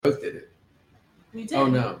We did. Oh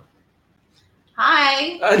no.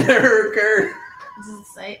 Hi. That never occurred. Does it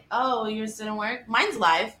say? Oh, yours didn't work? Mine's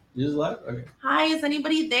live. Yours live? Okay. Hi, is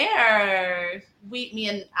anybody there? Me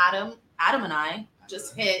and Adam and I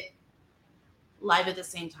just hit live at the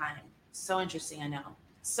same time. So interesting, I know.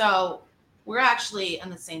 So we're actually in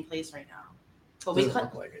the same place right now. But Doesn't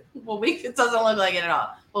look like it. Well, it doesn't look like it at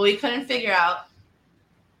all. But we couldn't figure out.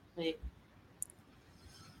 Wait.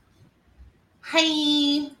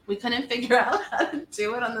 Hi. We couldn't figure out how to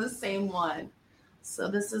do it on the same one. So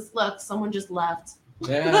this is, look, someone just left.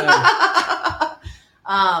 Yeah.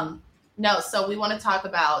 No, so we want to talk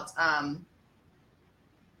about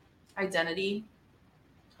identity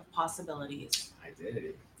of possibilities.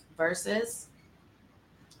 Identity. Versus,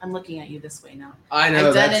 I'm looking at you this way now. I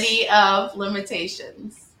know. Identity of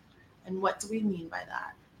limitations. And what do we mean by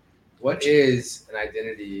that? What is an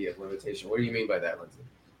identity of limitation? What do you mean by that, Lindsay?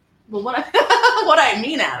 Well, what I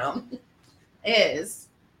mean, Adam, is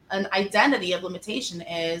an identity of limitation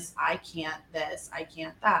is I can't this, I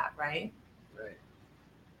can't that, right? Right.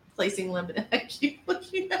 Placing limit. I keep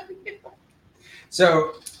looking at you.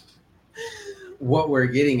 So what we're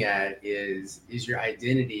getting at is your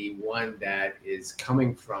identity one that is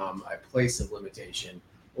coming from a place of limitation,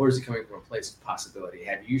 or is it coming from a place of possibility?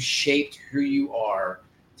 Have you shaped who you are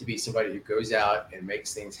to be somebody who goes out and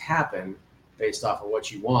makes things happen based off of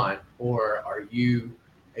what you want, or are you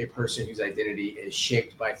a person whose identity is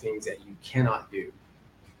shaped by things that you cannot do?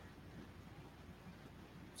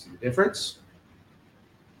 See the difference?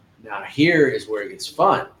 Now here is where it gets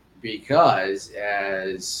fun, because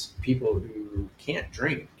as people who can't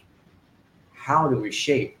drink, how do we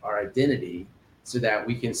shape our identity so that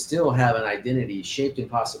we can still have an identity shaped in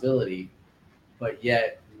possibility, but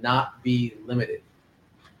yet not be limited?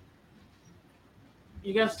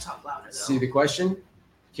 You're going to have to talk louder, though. See the question?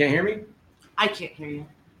 Can't hear me? I can't hear you.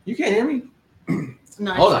 You can't hear me?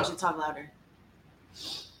 No, I Hold want on. you to talk louder.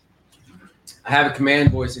 I have a command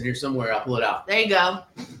voice in here somewhere. I'll pull it out. There you go. All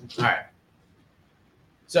right.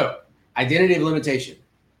 So, identity of limitation.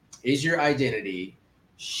 Is your identity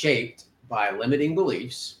shaped by limiting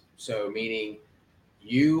beliefs? So, meaning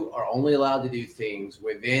you are only allowed to do things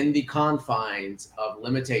within the confines of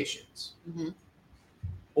limitations. Mm-hmm.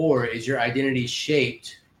 Or is your identity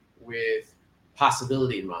shaped with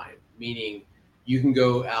possibility in mind? Meaning you can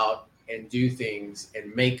go out and do things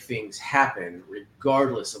and make things happen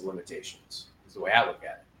regardless of limitations, is the way I look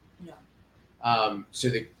at it. Yeah. So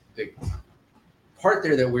the part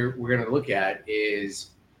there that we're going to look at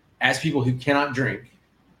is, as people who cannot drink,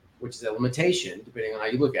 which is a limitation, depending on how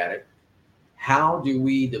you look at it, how do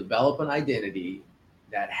we develop an identity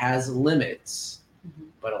that has limits, Mm-hmm.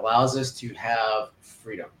 but allows us to have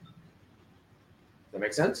freedom? Does that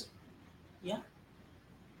make sense? Yeah.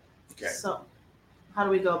 Okay. So, how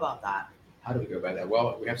do we go about that? How do we go about that?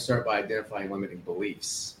 Well, we have to start by identifying limiting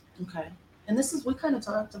beliefs. Okay. And we kind of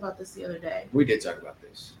talked about this the other day. We did talk about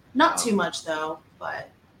this. Not too much, though, but,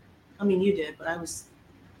 I mean, you did, but I was...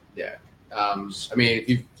 Yeah. I mean, if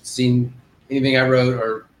you've seen anything I wrote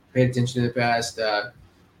or paid attention in the past,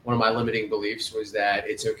 one of my limiting beliefs was that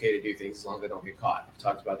it's okay to do things as long as I don't get caught. I've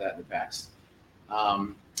talked about that in the past.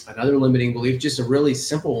 Another limiting belief, just a really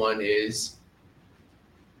simple one, is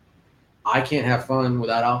I can't have fun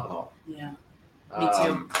without alcohol. Yeah, me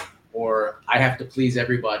too. Or I have to please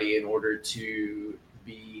everybody in order to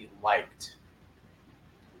be liked.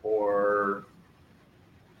 Or,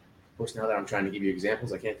 of course, now that I'm trying to give you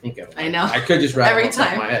examples, I can't think of them. I know. I could just rattle Every off the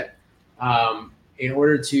top of time. my head. In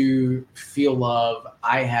order to feel love,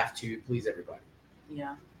 I have to please everybody.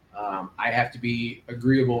 Yeah. I have to be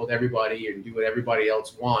agreeable with everybody and do what everybody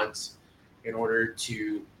else wants in order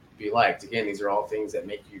to be liked. Again, these are all things that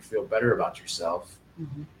make you feel better about yourself.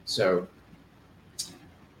 Mm-hmm. So,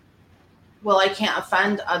 well, I can't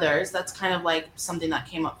offend others. That's kind of like something that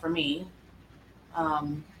came up for me.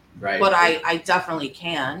 right. But I definitely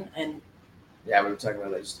can, and yeah, we were talking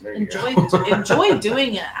about that just a minute ago. enjoy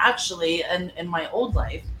doing it actually in my old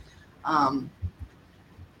life.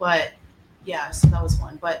 But yeah, so that was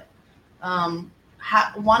one. But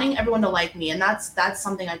wanting everyone to like me, and that's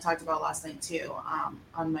something I talked about last night too,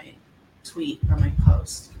 on my tweet or my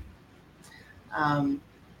post.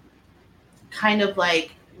 Kind of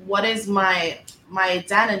like, what is my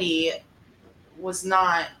identity was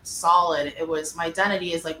not solid. It was, my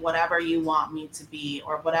identity is like whatever you want me to be,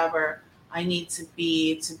 or whatever I need to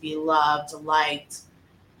be loved, liked,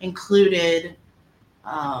 included.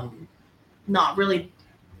 Not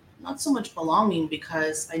so much belonging,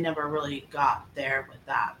 because I never really got there with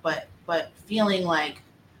that, but feeling like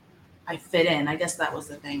I fit in. I guess that was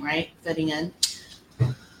the thing, right? Fitting in.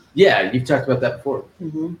 Yeah, you've talked about that before.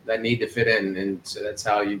 Mm-hmm. That need to fit in, and so that's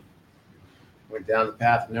how you went down the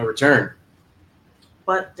path of no return.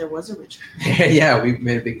 But there was a return. Yeah, we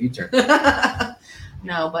made a big U-turn.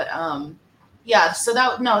 No, but yeah. So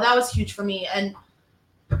that was huge for me, and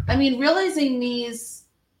I mean, realizing these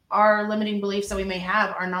are limiting beliefs that we may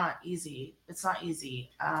have are not easy. It's not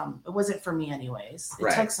easy. It wasn't for me, anyways. It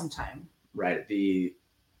Right. took some time. Right. The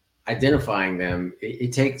identifying them,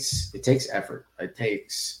 it takes effort. It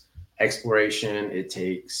takes exploration. It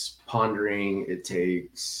takes pondering. It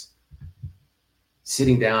takes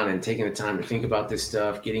sitting down and taking the time to think about this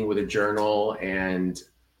stuff, getting with a journal and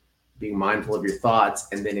being mindful of your thoughts,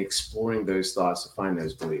 and then exploring those thoughts to find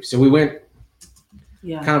those beliefs. So we went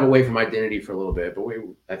Yeah. kind of away from identity for a little bit, but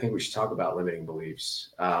I think we should talk about limiting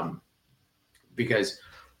beliefs, because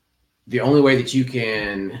the only way that you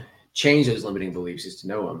can change those limiting beliefs is to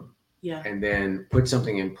know them. Yeah. And then put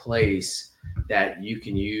something in place that you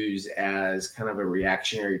can use as kind of a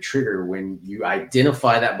reactionary trigger when you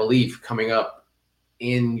identify that belief coming up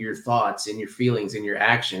in your thoughts, in your feelings, in your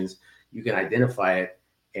actions. You can identify it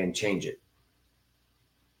and change it.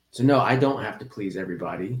 So no, I don't have to please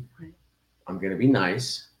everybody. Right. I'm going to be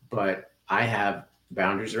nice, but I have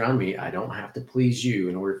boundaries around me. I don't have to please you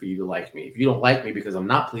in order for you to like me. If you don't like me because I'm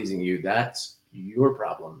not pleasing you, that's your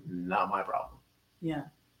problem, not my problem. Yeah.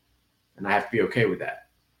 And I have to be okay with that.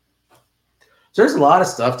 So there's a lot of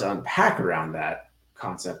stuff to unpack around that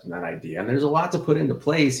concept and that idea. And there's a lot to put into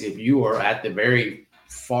place if you are at the very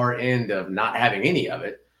far end of not having any of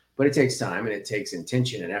it. But it takes time and it takes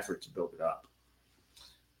intention and effort to build it up.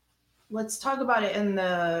 Let's talk about it in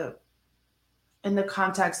the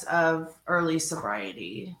context of early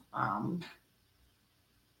sobriety. I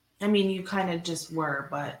mean, you kind of just were,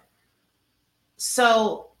 but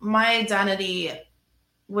so my identity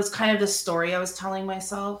was kind of the story I was telling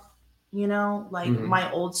myself, like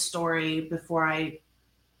my old story before I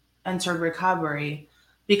entered recovery,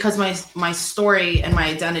 because my story and my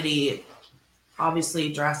identity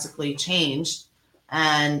obviously drastically changed,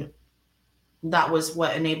 and that was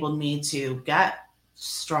what enabled me to get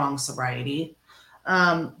strong sobriety.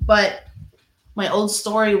 But my old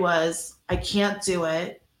story was, I can't do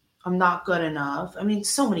it. I'm not good enough. I mean,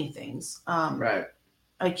 so many things. Right.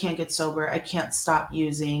 I can't get sober. I can't stop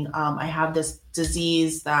using. I have this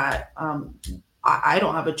disease that I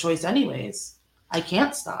don't have a choice anyways. I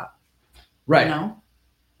can't stop. Right. You know?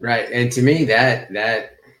 Right. And to me, that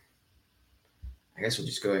I guess we'll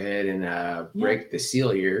just go ahead and break the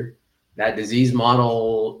seal here. That disease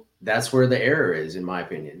model, that's where the error is, in my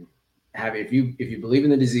opinion. If you believe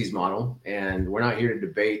in the disease model, and we're not here to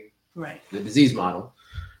debate the disease model,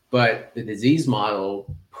 but the disease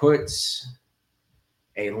model puts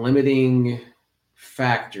a limiting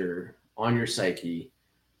factor on your psyche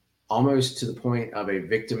almost to the point of a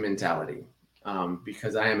victim mentality.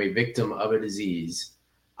 Because I am a victim of a disease,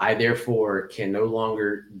 I therefore can no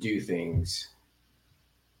longer do things,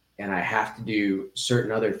 and I have to do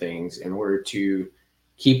certain other things in order to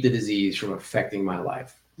keep the disease from affecting my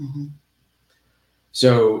life. Mm-hmm.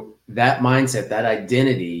 So that mindset, that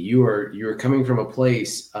identity, you're coming from a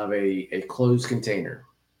place of a closed container.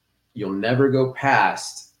 You'll never go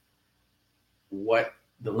past what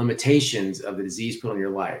the limitations of the disease put on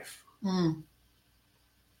your life. Mm.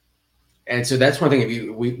 And so that's one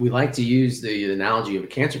thing. We like to use the analogy of a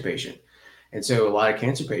cancer patient. And so a lot of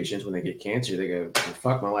cancer patients, when they get cancer, they go, well,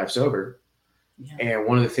 fuck, my life's over. Yeah. And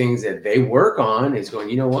one of the things that they work on is going,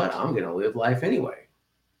 you know what? I'm going to live life anyway.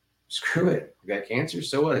 Screw it. I got cancer.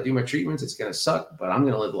 So what? I do my treatments. It's going to suck, but I'm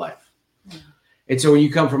going to live life. Yeah. And so when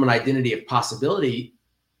you come from an identity of possibility,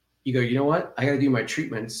 you go, you know what? I got to do my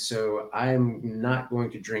treatments. So I'm not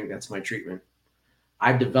going to drink. That's my treatment.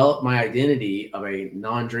 I've developed my identity of a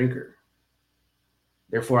non-drinker.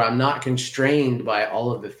 Therefore, I'm not constrained by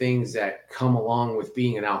all of the things that come along with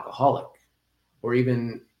being an alcoholic or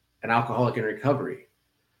even an alcoholic in recovery.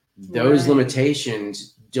 Those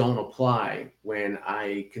limitations don't apply when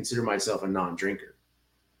I consider myself a non-drinker.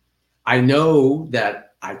 I know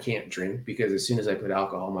that I can't drink because as soon as I put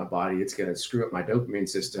alcohol in my body, it's going to screw up my dopamine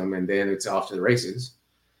system and then it's off to the races.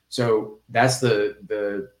 So that's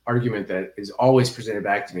the argument that is always presented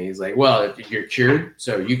back to me is like, well, if you're cured,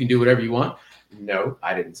 so you can do whatever you want. No,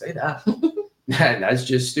 I didn't say that. That's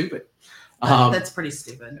just stupid. That's pretty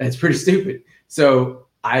stupid. That's pretty stupid. So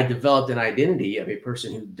I developed an identity of a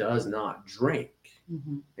person who does not drink.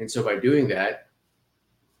 Mm-hmm. And so by doing that,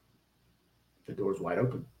 the door's wide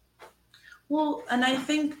open. Well, and I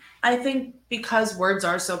think because words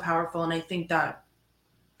are so powerful, and I think that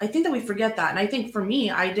we forget that. And I think for me,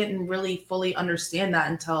 I didn't really fully understand that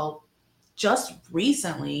until just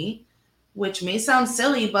recently. which may sound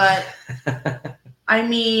silly, but I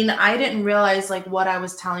mean, I didn't realize like what I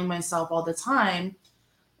was telling myself all the time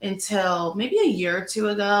until maybe a year or two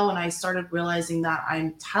ago. And I started realizing that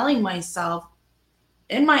I'm telling myself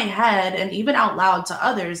in my head and even out loud to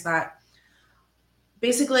others that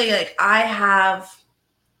basically like I have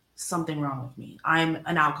something wrong with me. I'm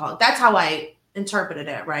an alcoholic. That's how I interpreted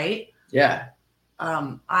it, right? Yeah.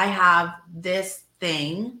 I have this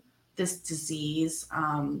thing, this disease.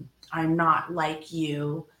 I'm not like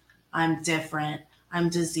you. I'm different. I'm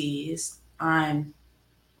diseased. I'm,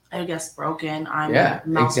 I guess, broken. I'm Yeah,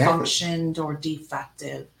 exactly. malfunctioned or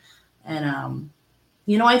defective. And,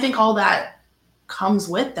 I think all that comes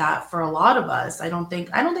with that for a lot of us. I don't think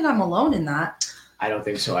I'm alone in that. I don't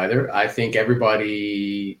think so either. I think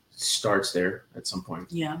everybody starts there at some point.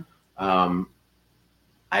 Yeah.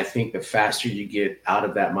 I think the faster you get out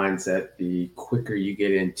of that mindset, the quicker you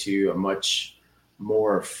get into a much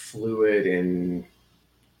more fluid and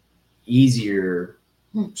easier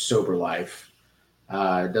sober life.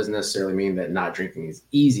 It doesn't necessarily mean that not drinking is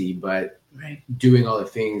easy, but Right. doing all the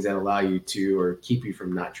things that allow you to or keep you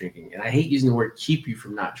from not drinking. And I hate using the word keep you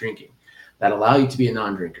from not drinking, that allow you to be a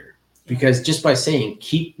non-drinker. Because just by saying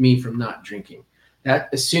keep me from not drinking, that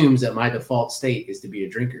assumes that my default state is to be a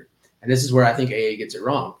drinker. And this is where I think AA gets it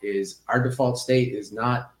wrong, is our default state is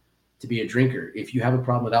not to be a drinker. If you have a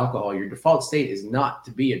problem with alcohol, your default state is not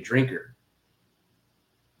to be a drinker.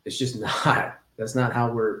 It's just not. That's not how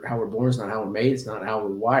we're born. It's not how we're made. It's not how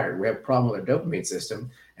we're wired. We have a problem with our dopamine system,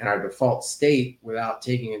 and our default state, without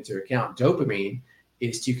taking into account dopamine,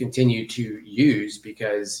 is to continue to use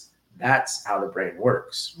because that's how the brain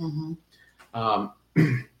works. Mm-hmm.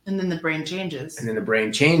 And then the brain changes. And then the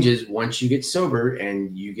brain changes once you get sober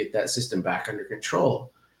and you get that system back under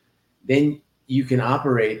control. Then you can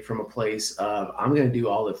operate from a place of, I'm going to do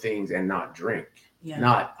all the things and not drink. Yeah.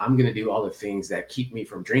 Not, I'm going to do all the things that keep me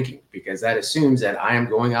from drinking, because that assumes that I am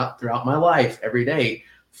going out throughout my life every day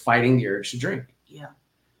fighting the urge to drink. Yeah.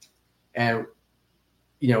 And,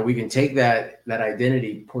 we can take that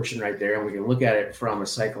identity portion right there and we can look at it from a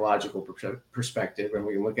psychological perspective, and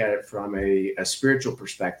we can look at it from a spiritual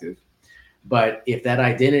perspective. But if that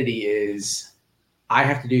identity is, I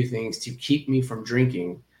have to do things to keep me from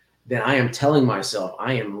drinking, then I am telling myself,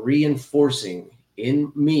 I am reinforcing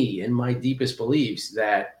in me, in my deepest beliefs,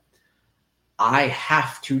 that I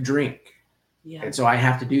have to drink. Yeah. And so I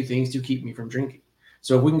have to do things to keep me from drinking.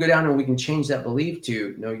 So if we can go down and we can change that belief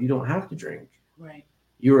to, no, you don't have to drink. Right.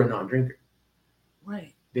 You're a non-drinker.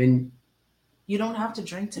 Right. Then you don't have to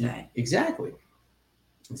drink today. Exactly.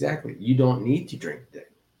 You don't need to drink today.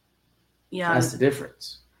 Yeah. That's the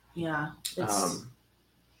difference. Yeah.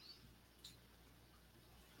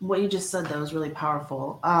 What you just said, though, was really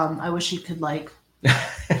powerful. I wish you could put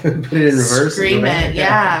it in reverse. Scream it.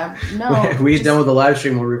 Yeah. No. We're done with the live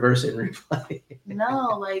stream. We'll reverse it and replay.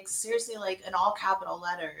 No, seriously, in all capital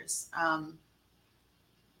letters.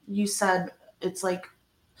 You said it's like,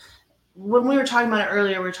 when we were talking about it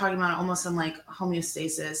earlier, we were talking about it almost in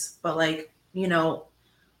homeostasis, but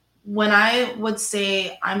when I would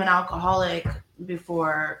say I'm an alcoholic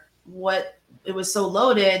before, it was so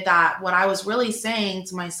loaded that what I was really saying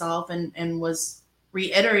to myself and was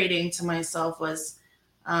reiterating to myself was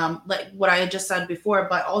what I had just said before,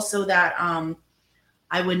 but also that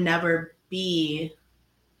I would never be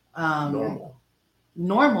normal.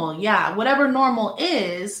 Yeah. Whatever normal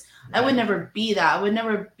is, right. I would never be that. I would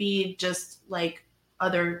never be just like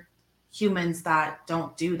other humans that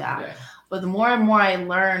don't do that. Yeah. But the more and more I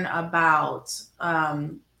learn about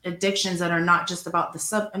addictions that are not just about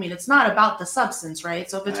it's not about the substance, right?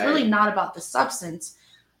 So if it's really not about the substance,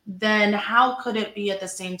 then how could it be at the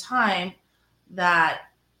same time that,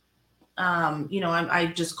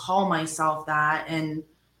 I just call myself that, and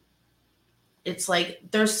it's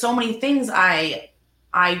there's so many things I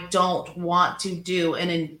don't want to do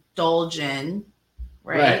and indulge in,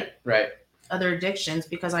 right? Right. Other addictions,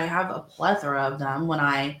 because I have a plethora of them when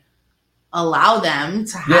I allow them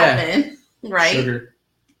to happen, right? Sugar.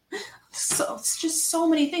 So it's just so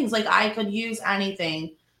many things. I could use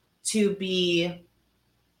anything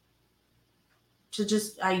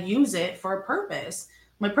I use it for a purpose.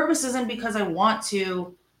 My purpose isn't because I want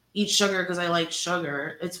to eat sugar because I like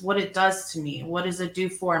sugar. It's what it does to me. What does it do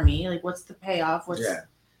for me? What's the payoff? What's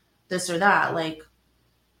this or that?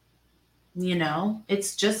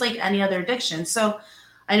 It's just like any other addiction. So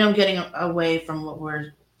I know I'm getting away from what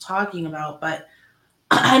we're talking about, but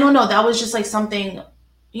I don't know. That was just something,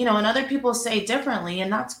 and other people say differently,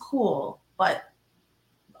 and that's cool. But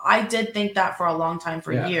I did think that for a long time,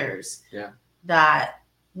 for years. Yeah. That,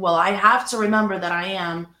 well, I have to remember that I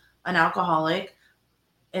am an alcoholic.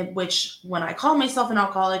 in which when I call myself an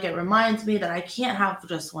alcoholic, it reminds me that I can't have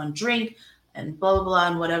just one drink and blah, blah, blah,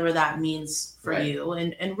 and whatever that means for Right. you.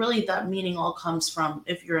 And really that meaning all comes from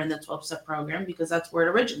if you're in the 12-step program, because that's where it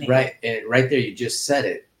originated. Right. And right there, you just said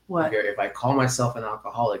it. What? If I call myself an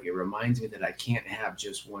alcoholic, it reminds me that I can't have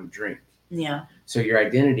just one drink. Yeah. So your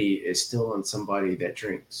identity is still in somebody that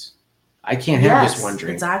drinks. I can't have just one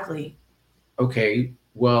drink. Exactly. Okay,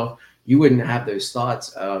 well, you wouldn't have those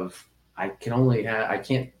thoughts of I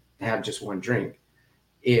can't have just one drink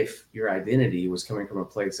if your identity was coming from a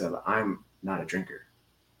place of I'm not a drinker.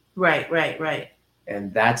 Right.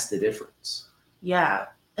 And that's the difference. Yeah.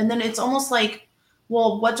 And then it's almost like,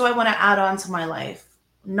 well, what do I want to add on to my life?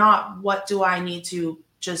 Not what do I need to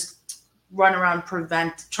just run around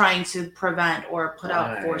trying to prevent or put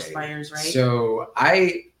out forest fires, right? So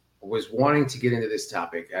I was wanting to get into this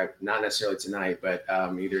topic, not necessarily tonight, but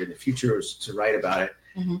either in the future or to write about it,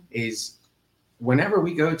 is whenever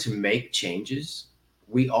we go to make changes,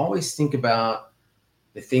 we always think about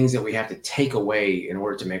the things that we have to take away in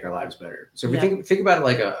order to make our lives better. So if we think about it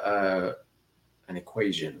like an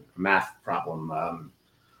equation, a math problem.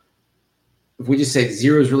 If we just say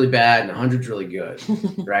 0 is really bad and 100 is really good,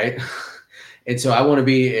 right? And so I want to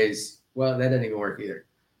be well, that doesn't even work either.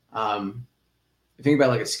 Think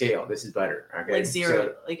about like a scale. This is better. Okay. Like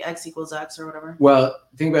 0, like X equals X or whatever. Well,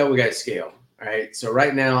 think about we got a scale. All right. So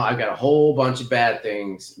right now I've got a whole bunch of bad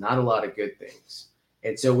things, not a lot of good things.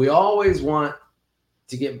 And so we always want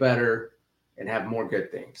to get better and have more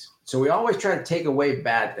good things. So we always try to take away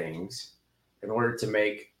bad things in order to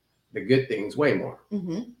make the good things way more.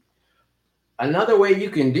 Another way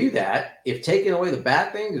you can do that, if taking away the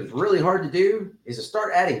bad things is really hard to do, is to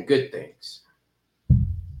start adding good things.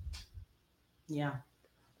 Yeah.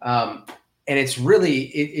 And it's really,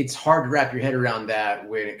 it's hard to wrap your head around that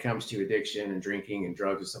when it comes to addiction and drinking and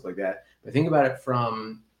drugs and stuff like that. But think about it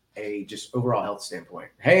from a just overall health standpoint.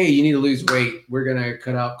 Hey, you need to lose weight. We're going to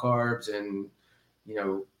cut out carbs and,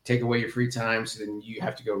 take away your free time. So then you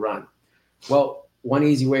have to go run. Well, one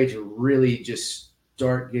easy way to really just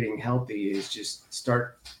start getting healthy is just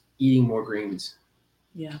start eating more greens.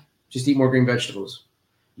 Yeah. Just eat more green vegetables.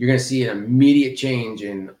 You're going to see an immediate change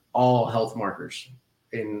in all health markers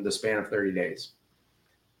in the span of 30 days.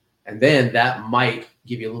 And then that might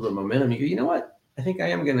give you a little bit of momentum. You go, you know what? I think I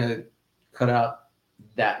am going to cut out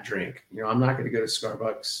that drink. I'm not going to go to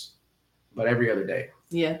Starbucks, but every other day.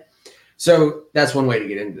 Yeah. So that's one way to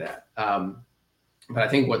get into that. But I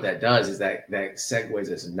think what that does is that segues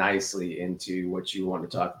us nicely into what you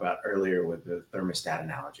wanted to talk about earlier with the thermostat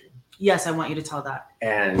analogy. Yes, I want you to tell that.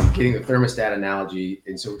 And getting the thermostat analogy.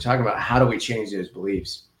 And so we're talking about how do we change those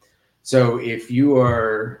beliefs? So if you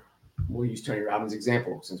are, we'll use Tony Robbins'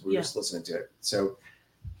 example since we were just listening to it. So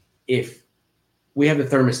if we have the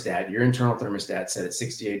thermostat, your internal thermostat set at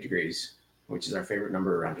 68 degrees, which is our favorite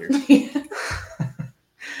number around here.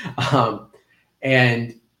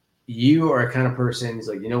 And you are a kind of person who's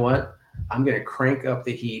like, you know what? I'm going to crank up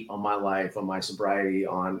the heat on my life, on my sobriety,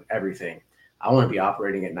 on everything. I want to be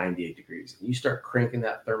operating at 98 degrees. And you start cranking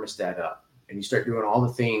that thermostat up and you start doing all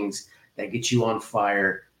the things that get you on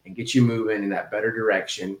fire and get you moving in that better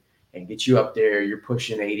direction and get you up there. You're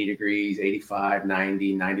pushing 80 degrees, 85,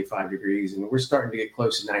 90, 95 degrees. And we're starting to get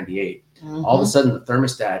close to 98. All of a sudden, the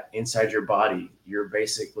thermostat inside your body, you're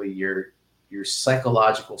basically your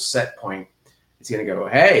psychological set point. It's going to go,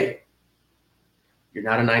 hey, you're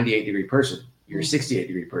not a 98 degree person. You're a 68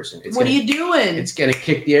 degree person. What are you doing? It's going to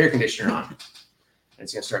kick the air conditioner on. And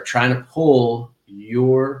it's going to start trying to pull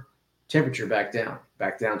your temperature back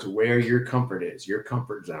down to where your comfort is, your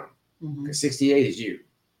comfort zone. Because 68 is you.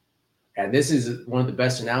 And this is one of the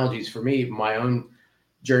best analogies for me, my own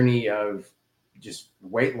journey of just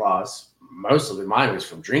weight loss. Most of it, mine was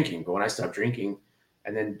from drinking. But when I stopped drinking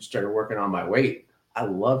and then started working on my weight, I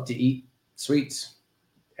love to eat sweets.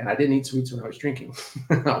 And I didn't eat sweets when I was drinking.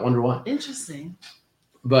 I wonder why. Interesting.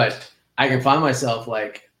 But I can find myself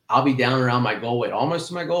like, I'll be down around my goal weight, almost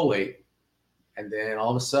to my goal weight. And then all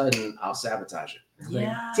of a sudden I'll sabotage it.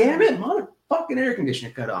 Yeah. Like, damn it, motherfucking air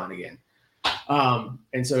conditioner cut on again.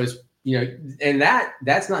 And so it's, and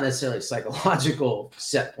that's not necessarily a psychological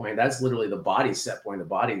set point. That's literally the body set point. The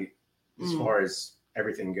body, as far as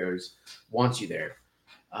everything goes, wants you there.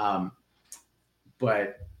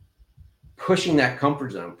 But pushing that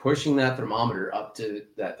comfort zone, pushing that thermometer up to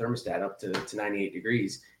that thermostat up to 98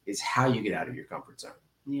 degrees is how you get out of your comfort zone.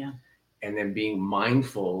 Yeah. And then being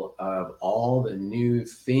mindful of all the new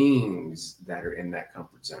things that are in that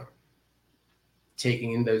comfort zone,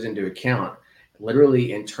 taking those into account, literally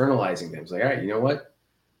internalizing them. It's like, all right, you know what?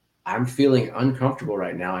 I'm feeling uncomfortable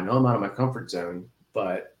right now. I know I'm out of my comfort zone,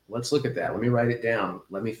 but let's look at that. Let me write it down.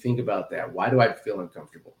 Let me think about that. Why do I feel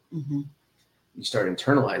uncomfortable? Mm-hmm. You start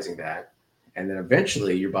internalizing that. And then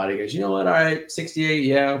eventually your body goes, you know what? All right, 68.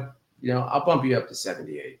 Yeah. I'll bump you up to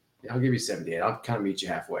 78. I'll give you 78. I'll kind of meet you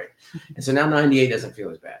halfway. And so now 98 doesn't feel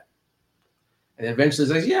as bad. And then eventually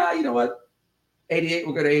it's like, yeah, you know what? 88,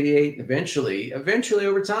 we'll go to 88. Eventually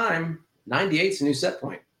over time, 98 is a new set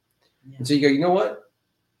point. Yeah. And so you go, you know what?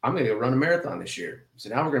 I'm going to go run a marathon this year. So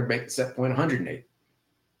now we're going to make the set point 108.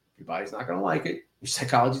 Your body's not going to like it. Your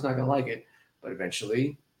psychology's not going to like it. But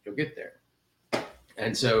eventually you'll get there.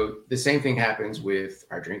 And so the same thing happens with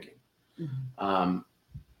our drinking. Mm-hmm.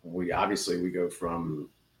 We go from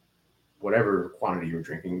whatever quantity you're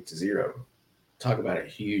drinking to zero. Talk about a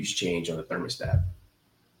huge change on the thermostat.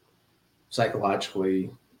 Psychologically,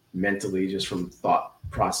 mentally, just from thought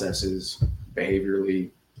processes, behaviorally,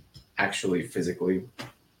 actually physically.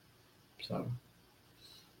 So.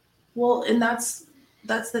 Well, and that's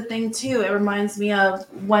the thing too. It reminds me of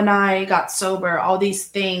when I got sober, all these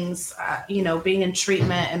things, being in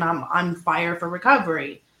treatment, and I'm on fire for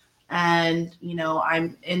recovery. And,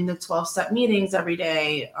 I'm in the 12-step meetings every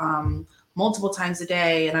day, multiple times a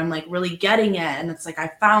day. And I'm like really getting it. And it's like,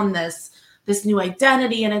 I found this new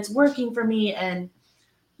identity and it's working for me. And,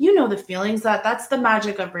 the feelings that's the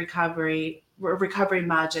magic of recovery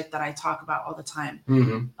magic that I talk about all the time.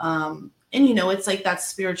 Mm-hmm. And, it's like that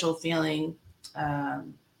spiritual feeling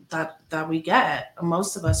that we get,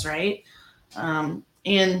 most of us, right?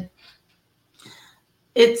 And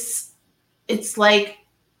it's like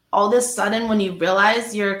all of a sudden when you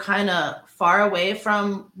realize you're kind of far away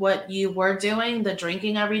from what you were doing, the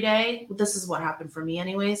drinking every day. This is what happened for me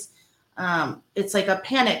anyways. It's like a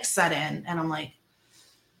panic set in, and I'm like,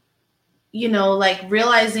 like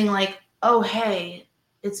realizing like, oh, hey,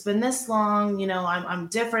 it's been this long, I'm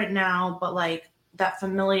different now, but like that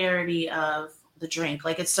familiarity of the drink,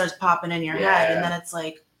 like it starts popping in your head, and then it's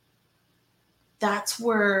like, that's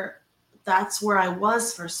where I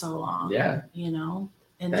was for so long. Yeah.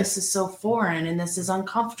 And this is so foreign and this is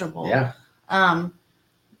uncomfortable. Yeah.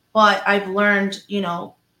 But I've learned,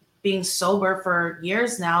 being sober for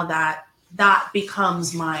years now, that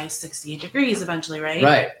becomes my 68 degrees eventually, right?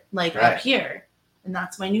 Right. Like up here. And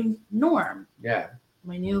that's my new norm. Yeah.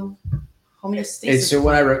 My new homeostasis. And so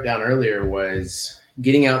what I wrote down earlier was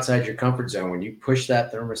getting outside your comfort zone. When you push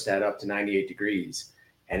that thermostat up to 98 degrees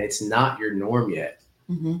and it's not your norm yet,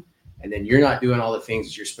 mm-hmm. and then you're not doing all the things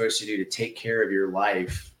that you're supposed to do to take care of your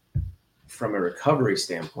life from a recovery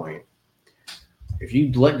standpoint, if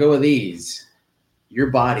you let go of these, your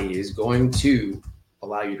body is going to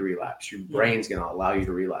allow you to relapse. Your brain's going to allow you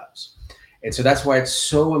to relapse. And so that's why it's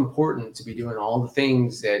so important to be doing all the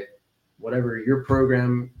things that whatever your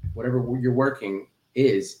program, whatever you're working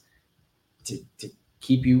is, to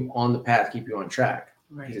keep you on the path, keep you on track.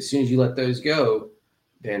 Right. Because as soon as you let those go,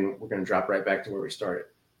 then we're going to drop right back to where we started.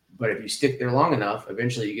 But if you stick there long enough,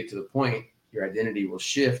 eventually you get to the point, your identity will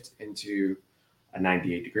shift into a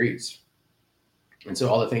 98 degrees. And so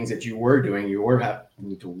all the things that you were doing, you were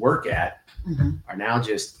having to work at, mm-hmm. are now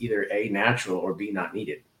just either A, natural, or B, not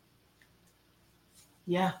needed.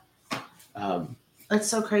 Yeah. It's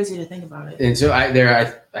so crazy to think about it. And so I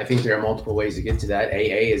think there are multiple ways to get to that.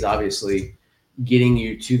 AA is obviously getting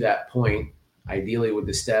you to that point, ideally with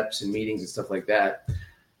the steps and meetings and stuff like that.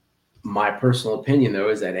 My personal opinion, though,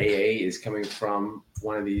 is that AA is coming from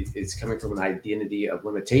it's coming from an identity of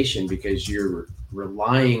limitation, because you're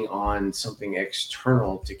relying on something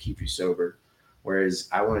external to keep you sober. Whereas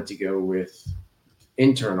I wanted to go with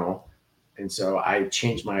internal. And so I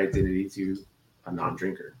changed my identity to a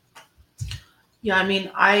non-drinker. Yeah. I mean,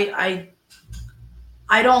 I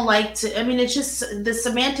don't like to, it's just, the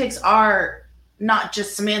semantics are not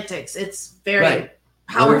just semantics. It's very right.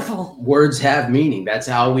 Powerful. Words have meaning. That's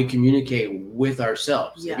how we communicate with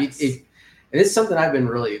ourselves. Yes. And it's something I've been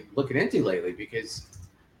really looking into lately, because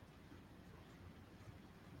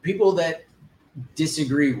people that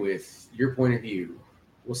disagree with your point of view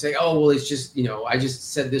will say, oh, well, it's just, I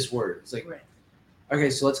just said this word. It's like, right. Okay,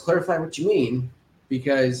 so let's clarify what you mean,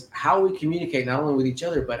 because how we communicate, not only with each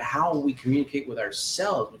other, but how we communicate with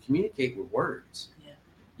ourselves, we communicate with words. Yeah.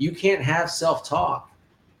 You can't have self-talk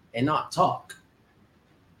and not talk.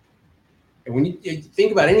 And when you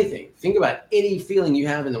think about anything, think about any feeling you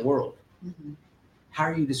have in the world. Mm-hmm. How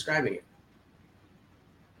are you describing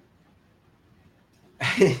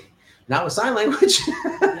it? Not with sign language.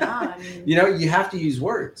 Yeah, you have to use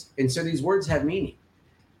words. And so these words have meaning.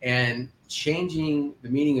 And changing the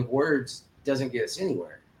meaning of words doesn't get us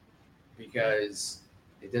anywhere, because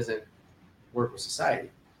it doesn't work with society.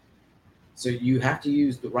 So you have to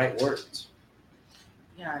use the right words.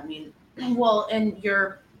 Yeah, well, and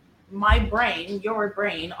my brain, your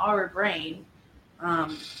brain, our brain,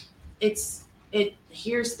 um, it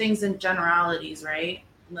hears things in generalities, right?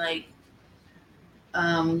 Like,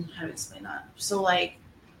 how to explain that? So like,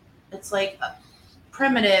 it's like a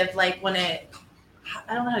primitive, like when it,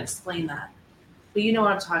 I don't know how to explain that, but you know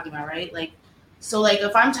what I'm talking about, right? Like, so like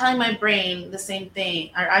if I'm telling my brain the same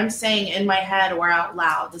thing, or I'm saying in my head or out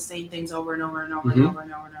loud the same things over and over and over and over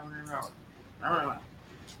and over and over and over and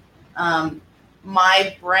over,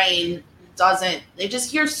 my brain doesn't. It just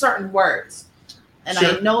hears certain words, and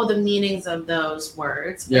I know the meanings of those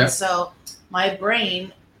words, and so my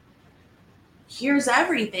brain hears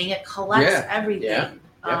everything. It collects everything.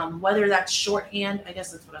 Whether that's shorthand, I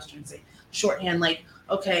guess that's what I was trying to say. Shorthand, like,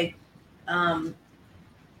 okay,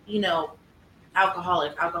 you know,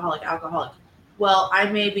 alcoholic. Well, I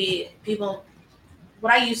may be people.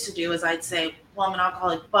 What I used to do is I'd say, well, I'm an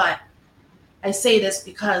alcoholic, but I say this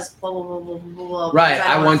because blah blah blah blah blah blah. Right.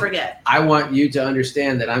 I don't want to forget. I want you to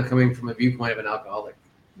understand that I'm coming from a viewpoint of an alcoholic.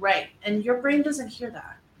 Right, and your brain doesn't hear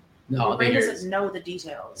that. No, your brain doesn't know the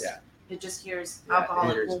details. Yeah. It just hears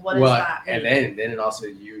alcoholic. Well, what is that? And then it also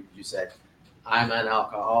you said, I'm an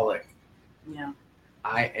alcoholic. Yeah.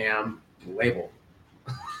 I am label.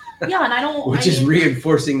 Yeah, and I don't. Which is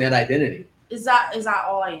reinforcing that identity. Is that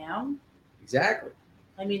all I am? Exactly.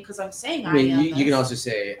 I mean, because I'm saying I mean, you can also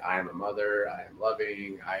say I am a mother, I am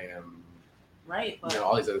loving, I am right, but,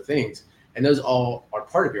 all these other things, and those all are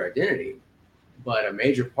part of your identity. But a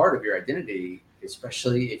major part of your identity,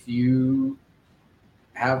 especially if you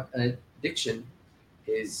have an addiction,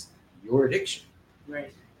 is your addiction.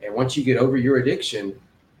 Right. And once you get over your addiction,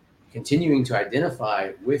 continuing to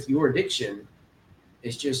identify with your addiction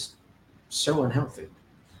is just so unhealthy.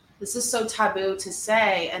 This is so taboo to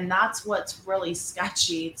say, and that's what's really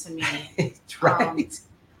sketchy to me. Right.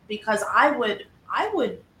 Because I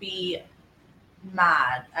would be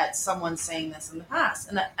mad at someone saying this in the past,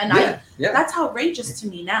 and that's outrageous to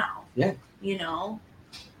me now. Yeah. You know.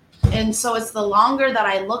 And so it's the longer that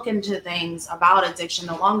I look into things about addiction,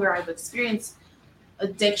 the longer I've experienced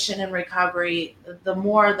addiction and recovery, the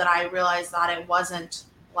more that I realize that it wasn't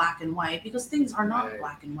black and white, because things are not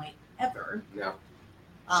black and white ever. No.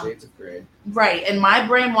 Shades of gray. Right. And my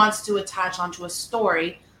brain wants to attach onto a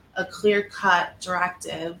story, a clear-cut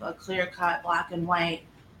directive, a clear-cut black and white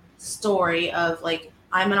story of like,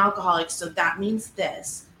 I'm an alcoholic, so that means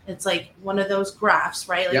this. It's like one of those graphs,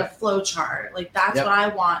 right? Like a flow chart. Like that's what I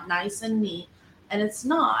want, nice and neat. And it's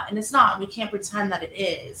not. And it's not. We can't pretend that it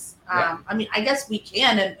is. I mean, I guess we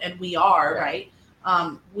can, and we are, right?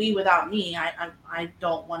 We without me, I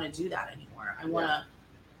don't want to do that anymore. I want to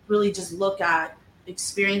really just look at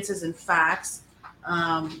experiences and facts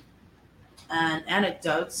and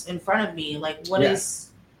anecdotes in front of me. Like, what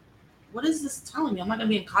is this telling me? I'm not going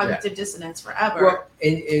to be in cognitive dissonance forever. Well,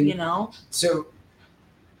 and you know? So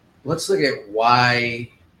let's look at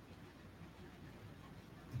why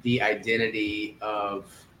the identity of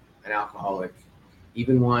an alcoholic,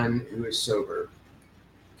 even one who is sober,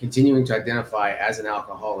 continuing to identify as an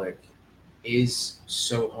alcoholic is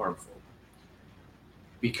so harmful.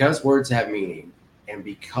 Because words have meaning, and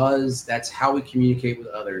because that's how we communicate with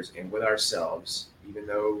others and with ourselves, even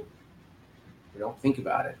though we don't think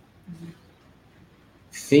about it. Mm-hmm.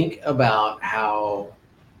 Think about how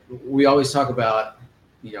we always talk about,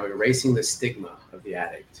 erasing the stigma of the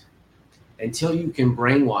addict. Until you can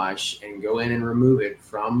brainwash and go in and remove it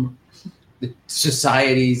from the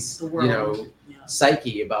society's,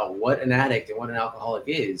 psyche about what an addict and what an alcoholic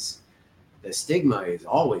is, the stigma is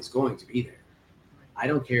always going to be there. I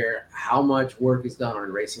don't care how much work is done on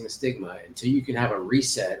erasing the stigma, until you can have a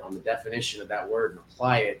reset on the definition of that word and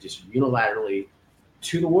apply it just unilaterally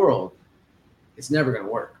to the world, it's never going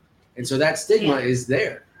to work. And so that stigma is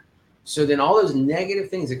there. So then all those negative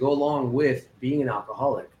things that go along with being an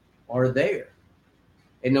alcoholic are there.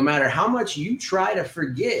 And no matter how much you try to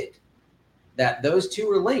forget that those two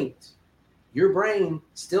are linked, your brain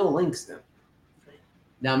still links them.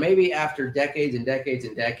 Now, maybe after decades and decades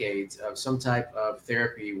and decades of some type of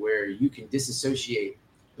therapy where you can disassociate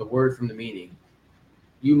the word from the meaning,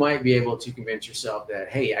 you might be able to convince yourself that,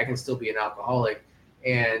 hey, I can still be an alcoholic,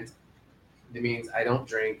 and it means I don't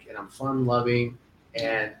drink, and I'm fun-loving,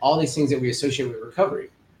 and all these things that we associate with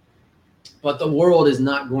recovery. But the world is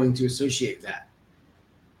not going to associate that.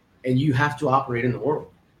 And you have to operate in the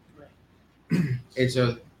world. Right. And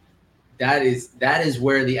so that is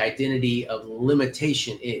where the identity of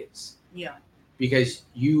limitation is. Yeah. Because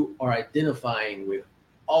you are identifying with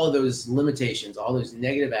all of those limitations, all those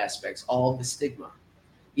negative aspects, all of the stigma.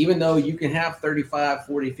 Even though you can have 35,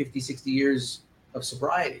 40, 50, 60 years of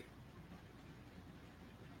sobriety.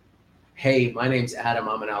 hey, my name's Adam,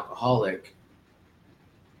 I'm an alcoholic,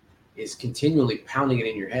 is continually pounding it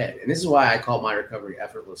in your head. And this is why I call my recovery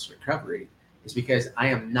effortless recovery, is because I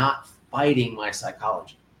am not fighting my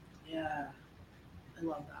psychology. Yeah, I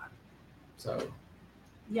love that. So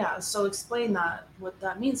yeah, so explain that, what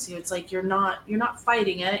that means to you. It's like you're not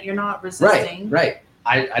fighting it, you're not resisting. Right.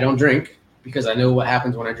 I don't drink because I know what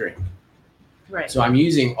happens when I drink. Right. So I'm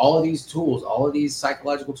using all of these tools, all of these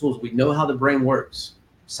psychological tools. We know how the brain works.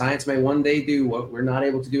 Science may one day do what we're not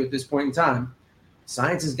able to do at this point in time.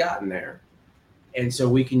 Science has gotten there. And so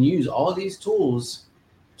we can use all of these tools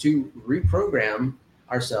to reprogram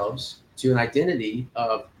ourselves to an identity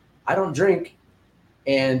of, I don't drink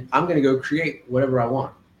and I'm going to go create whatever I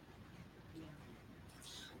want.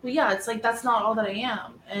 Well, yeah, it's like that's not all that I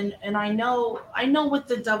am, and I know what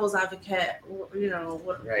the devil's advocate,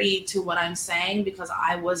 would Right. be to what I'm saying, because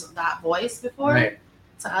I was that voice before Right.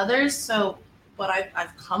 to others. So, but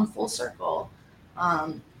I've come full circle,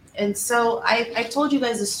 and so I told you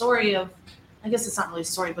guys a story of, I guess it's not really a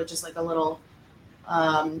story, but just like a little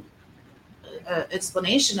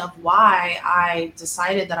explanation of why I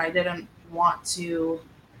decided that I didn't want to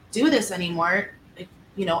do this anymore.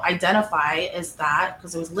 Identify as that,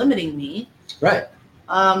 because it was limiting me. Right.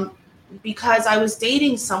 Because I was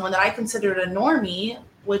dating someone that I considered a normie,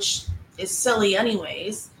 which is silly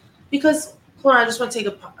anyways. Because hold on, I just want to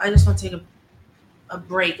take a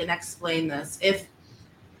break and explain this. If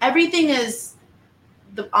everything is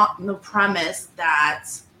the premise that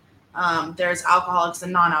there's alcoholics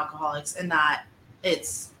and non-alcoholics, and that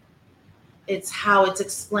it's how it's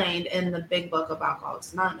explained in the big book of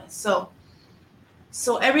Alcoholics Anonymous.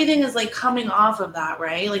 So everything is like coming off of that,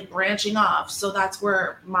 right? Like branching off. So that's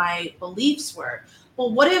where my beliefs were.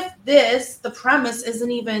 Well, what if the premise isn't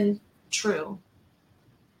even true?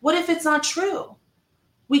 What if it's not true?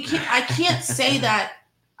 I can't say that.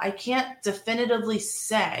 I can't definitively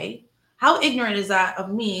say. How ignorant is that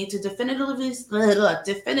of me to definitively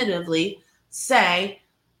say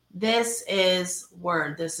this is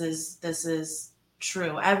word. This is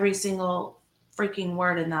true. Every single freaking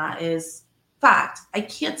word in that is fact. I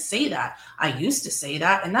can't say that. I used to say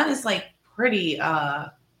that, and that is like pretty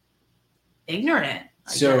ignorant,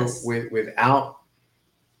 I guess. Without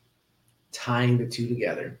tying the two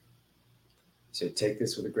together, so take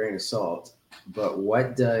this with a grain of salt, but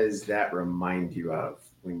what does that remind you of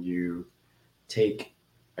when you take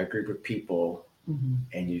a group of people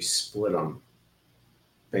and you split them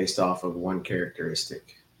based off of one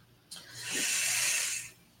characteristic?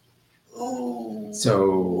 Oh.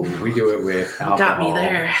 So we do it with alcohol. Got me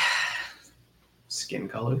there. Skin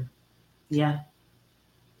color. Yeah.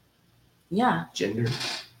 Yeah. Gender.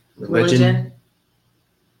 Religion.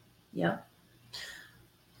 Yep.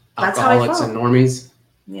 That's alcoholics and normies.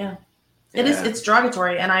 Yeah. It's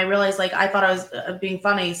derogatory, and I realized, like, I thought I was being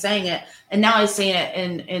funny saying it, and now I say it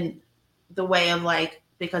in the way of like,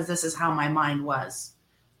 because this is how my mind was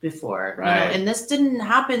before. Right. And this didn't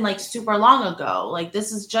happen like super long ago. Like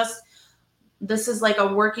this is like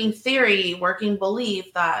a working theory, working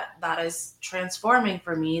belief that is transforming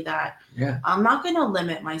for me, that I'm not going to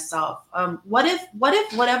limit myself. What if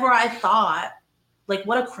whatever I thought, like,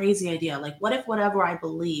 what a crazy idea. Like, what if whatever I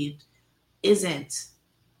believed isn't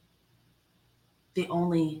the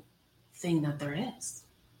only thing that there is?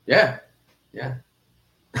 Yeah.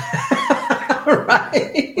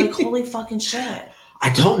 Right. Like, holy fucking shit.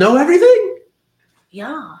 I don't know everything.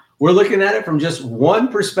 Yeah. We're looking at it from just one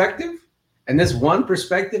perspective, and this one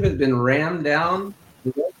perspective has been rammed down.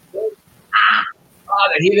 Ah,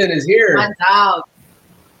 the heathen is here. What's out?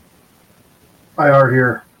 I are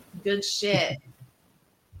here. Good shit.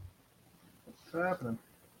 What's happening?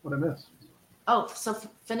 What I miss? Oh, so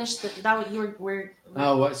finish that. You were.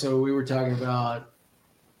 Oh, what? So we were talking about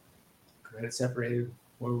credit separated.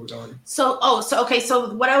 Where were we going? So okay.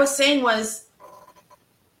 So what I was saying was,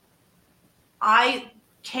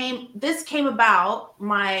 this came about,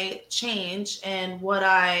 my change and what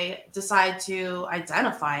I decide to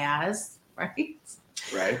identify as, right?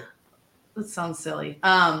 Right. That sounds silly.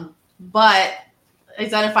 But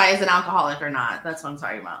identify as an alcoholic or not. That's what I'm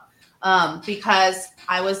talking about. Because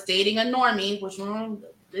I was dating a normie, which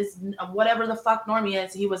is whatever the fuck normie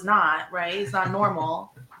is, he was not, right? He's not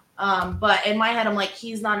normal. But in my head, I'm like,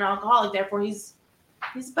 he's not an alcoholic, therefore he's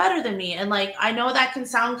better than me. And like, I know that can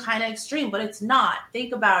sound kind of extreme, but it's not.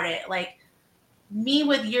 Think about it. Like, me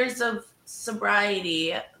with years of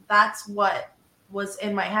sobriety, that's what was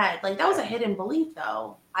in my head. Like, that was a hidden belief,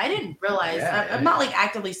 though. I didn't realize. I'm not like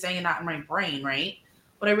actively saying that in my brain, right?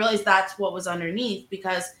 But I realized that's what was underneath,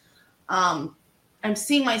 because I'm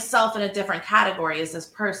seeing myself in a different category as this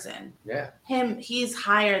person. Yeah. He's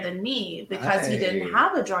higher than me because he didn't Right.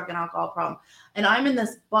 have a drug and alcohol problem. And I'm in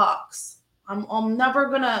this box. I'm never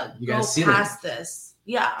gonna You got a go ceiling. past this.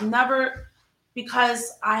 Yeah, I'm never,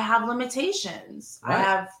 because I have limitations. I Right.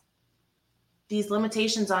 have these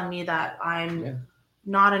limitations on me that I'm Yeah.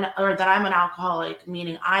 not an, or that I'm an alcoholic,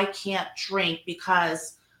 meaning I can't drink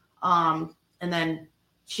because and then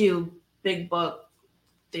cue big book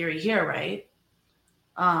theory here, right?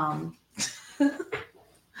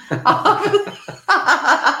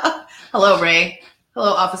 Hello, Ray.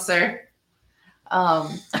 Hello, officer.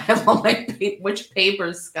 I have all my which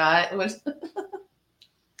papers, Scott?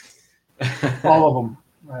 All of them.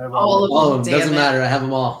 I have All of All of them. Damn Doesn't it. matter. I have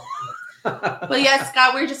them all. But yeah,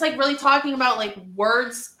 Scott, we're just like really talking about like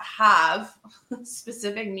words have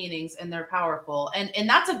specific meanings and they're powerful, and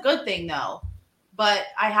that's a good thing though. But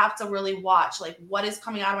I have to really watch like what is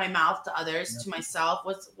coming out of my mouth to others, to myself.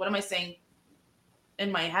 What am I saying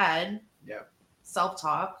in my head? Yeah.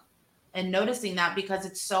 Self-talk, and noticing that because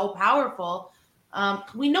it's so powerful.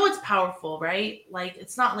 We know it's powerful, right? Like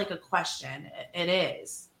it's not like a question. It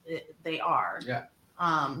is. They are. Yeah.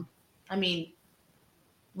 I mean,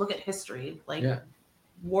 look at history. Like Yeah.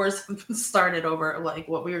 wars have been started over like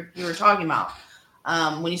what you were talking about.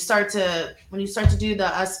 When you start to do the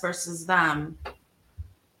us versus them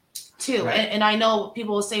too. Right. And I know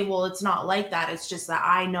people will say, well, it's not like that. It's just that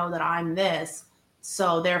I know that I'm this,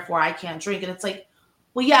 so therefore I can't drink. And it's like,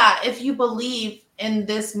 well, yeah, if you believe in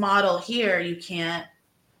this model here, you can't.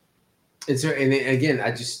 And so, and again,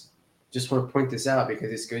 I just want to point this out because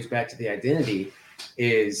this goes back to the identity.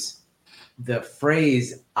 Is the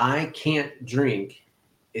phrase "I can't drink"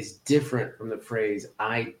 is different from the phrase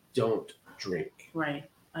 "I don't drink." Right.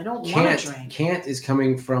 I don't want to drink. Can't is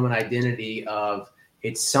coming from an identity of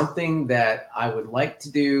it's something that I would like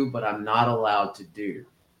to do, but I'm not allowed to do.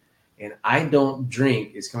 And I don't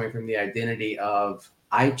drink is coming from the identity of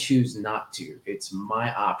I choose not to. It's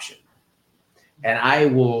my option. And I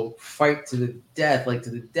will fight to the death, like to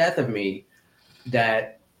the death of me,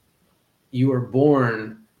 that you are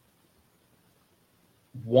born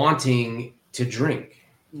wanting to drink.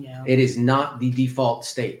 Yeah. It is not the default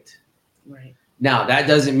state. Right. Now, that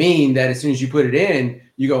doesn't mean that as soon as you put it in,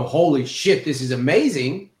 you go, holy shit, this is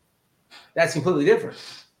amazing. That's completely different.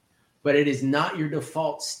 But it is not your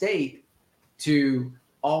default state to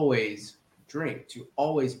always drink, to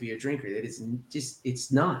always be a drinker. That is just,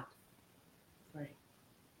 it's not. Right.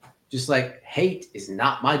 Just like hate is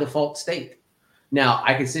not my default state. Now,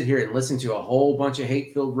 I can sit here and listen to a whole bunch of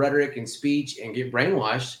hate-filled rhetoric and speech and get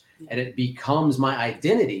brainwashed, and it becomes my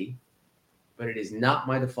identity, but it is not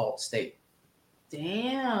my default state.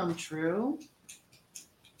 Damn, true.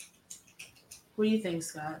 What do you think,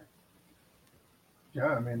 Scott? Yeah,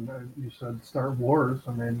 I mean, you said start wars.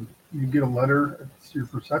 I mean, you get a letter, it's your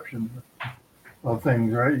perception of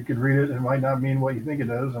things, right? You could read it, it might not mean what you think it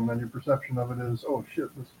is, and then your perception of it is, oh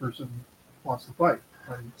shit, this person wants to fight.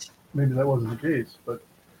 And maybe that wasn't the case, but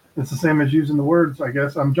it's the same as using the words, I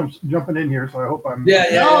guess. I'm jumping in here, so I hope I'm...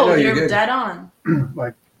 No, you're dead on.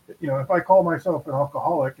 Like, you know, if I call myself an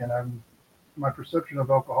alcoholic and my perception of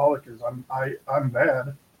alcoholic is I'm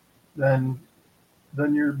bad, then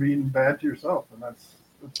you're being bad to yourself, and that's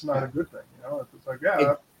not a good thing, you know. It's like,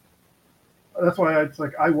 yeah, that's why it's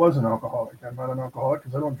like I was an alcoholic. I'm not an alcoholic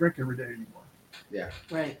because I don't drink every day anymore. Yeah,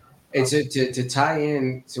 right. And so to tie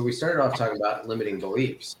in, so we started off talking about limiting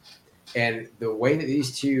beliefs, and the way that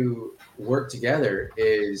these two work together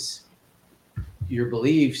is your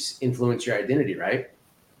beliefs influence your identity, right?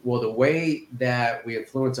 Well, the way that we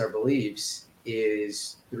influence our beliefs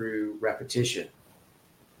is through repetition,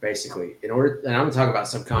 basically. And I'm going to talk about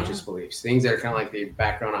subconscious beliefs, things that are kind of like the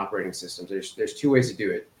background operating systems. There's two ways to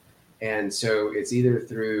do it. And so it's either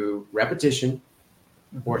through repetition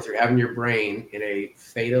or through having your brain in a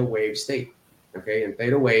theta wave state. Okay. And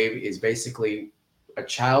theta wave is basically a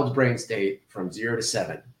child's brain state from 0 to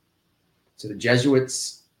 7. So the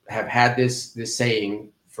Jesuits have had this saying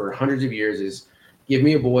for hundreds of years is, give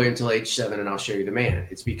me a boy until age 7 and I'll show you the man.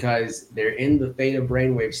 It's because they're in the theta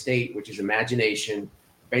brainwave state, which is imagination,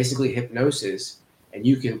 basically hypnosis, and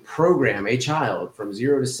you can program a child from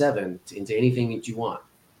 0 to 7 into anything that you want.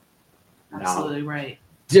 Absolutely right.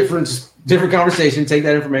 Different conversation. Take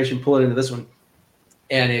that information, pull it into this one.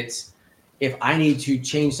 And it's, if I need to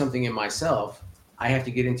change something in myself, I have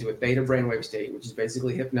to get into a theta brainwave state, which is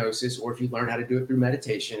basically hypnosis, or if you learn how to do it through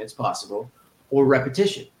meditation, it's possible, or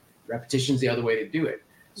repetition. Repetition is the other way to do it.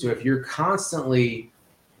 So if you're constantly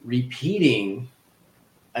repeating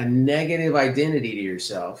a negative identity to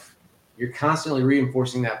yourself, you're constantly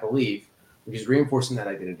reinforcing that belief. which is reinforcing that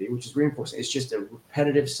identity, which is reinforcing. It's just a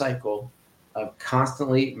repetitive cycle of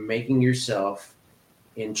constantly making yourself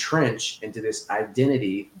entrench into this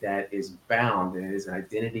identity that is bound, and it is an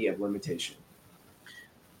identity of limitation.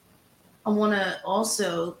 I want to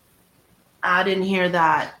also add in here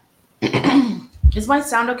that is my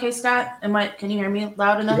sound okay, Scott? Can you hear me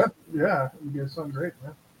loud enough? Yeah, you guys sound great,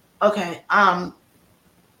 man. Okay. I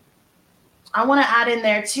want to add in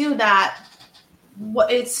there too that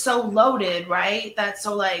it's so loaded, right? That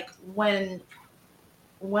so like when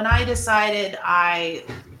I decided I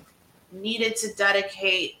needed to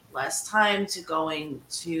dedicate less time to going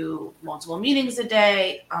to multiple meetings a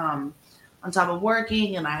day, on top of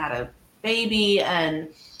working, and I had a baby, and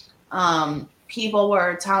people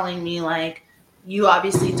were telling me like, you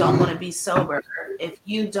obviously don't want to be sober if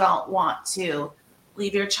you don't want to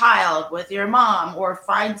leave your child with your mom or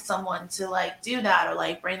find someone to like do that or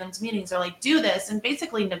like bring them to meetings or like do this and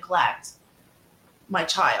basically neglect my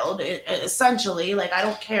child. Essentially, like, I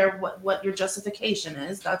don't care what your justification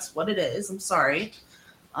is. That's what it is. I'm sorry.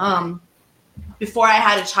 Before I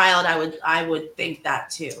had a child, I would think that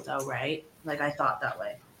too, though, right? Like, I thought that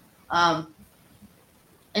way.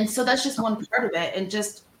 And so that's just one part of it. And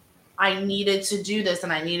just, I needed to do this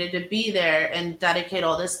and I needed to be there and dedicate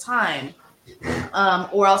all this time,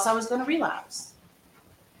 or else I was going to relapse.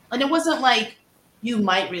 And it wasn't like you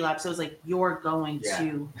might relapse. It was like, you're going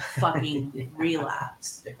to fucking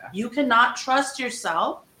relapse. Yeah. You cannot trust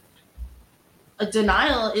yourself. A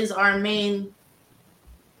denial is our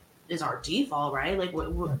default, right? Like,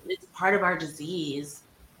 it's part of our disease.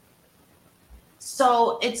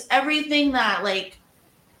 So it's everything that like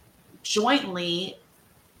jointly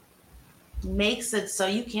makes it so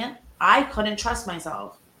I couldn't trust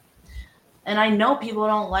myself. And I know people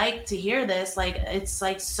don't like to hear this. Like, it's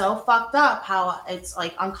like so fucked up how it's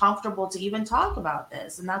like uncomfortable to even talk about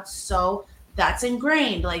this. And that's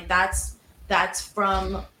ingrained. Like that's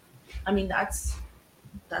from, I mean, that's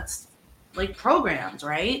like programmed,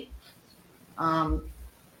 right? I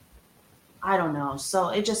don't know. So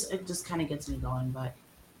it just kind of gets me going, but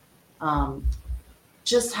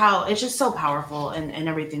just how it's just so powerful and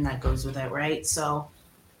everything that goes with it, right? So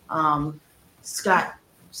Scott,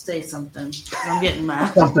 say something. I'm getting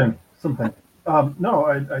mad. Something. No,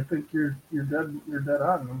 I think you're dead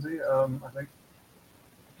on, Lindsay. I think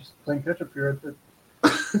just playing catch up here.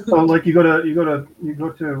 Like you go to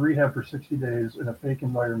rehab for 60 days in a fake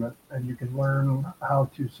environment, and you can learn how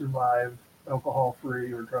to survive alcohol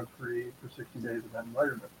free or drug free for 60 days in that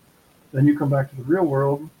environment. Then you come back to the real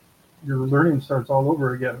world, your learning starts all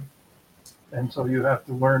over again, and so you have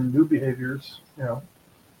to learn new behaviors.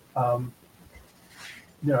 I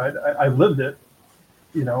lived it.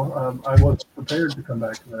 I was prepared to come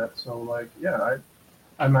back to that. So like, yeah,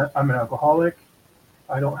 I'm an alcoholic.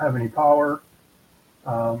 I don't have any power.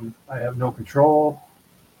 I have no control.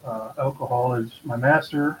 Alcohol is my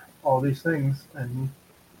master. All these things, and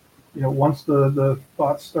once the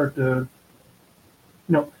thoughts start to,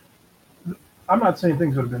 I'm not saying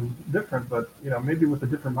things would have been different, but maybe with a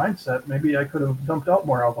different mindset, maybe I could have dumped out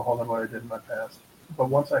more alcohol than what I did in my past. But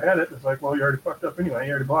once I had it, it's like, well, you already fucked up anyway.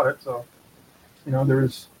 You already bought it, so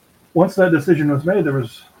once that decision was made, there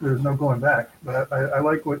was no going back. But I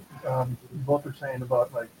like what you both are saying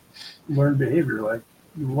about like learned behavior. Like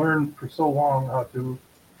you learn for so long how to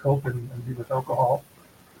cope and be with alcohol.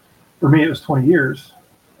 For me, it was 20 years,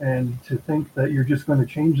 and to think that you're just going to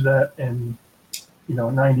change that in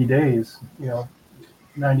 90 days,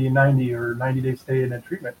 90 and 90 or 90 days stay in a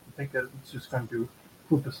treatment, I think that it's just going to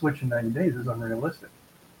flip the switch in 90 days is unrealistic.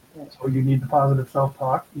 So you need the positive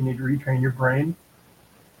self-talk. You need to retrain your brain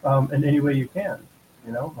in any way you can.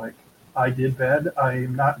 Like I did bad, I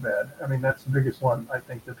am not bad. I mean, that's the biggest one. I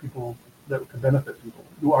think that could benefit people.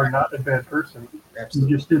 You are not a bad person.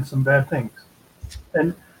 Absolutely. You just did some bad things.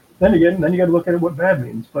 And then you got to look at what bad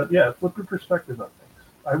means. But yeah, flip your perspective on things.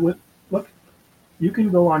 I would look. You can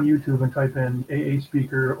go on YouTube and type in AA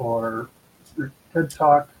speaker or TED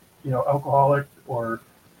Talk, alcoholic or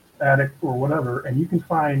addict or whatever, and you can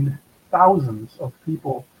find thousands of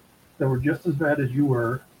people that were just as bad as you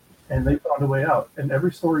were, and they found a way out. And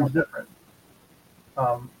every story is different.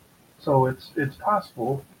 So it's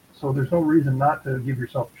possible. So there's no reason not to give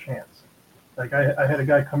yourself a chance. Like I had a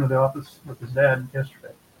guy come to the office with his dad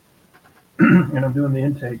yesterday. And I'm doing the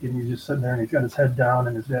intake, and he's just sitting there, and he's got his head down,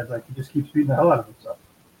 and his dad's like, he just keeps beating the hell out of himself.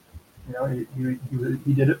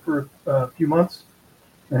 He did it for a few months,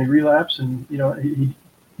 and he relapsed, and he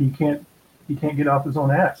can't get off his own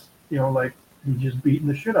ass. Like he's just beating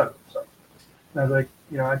the shit out of himself. And I was like,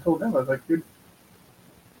 I told him, I was like, dude,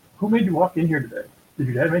 who made you walk in here today? Did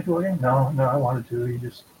your dad make you walk in? No, I wanted to. He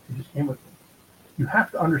just came with me. you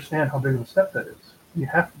have to understand how big of a step that is. You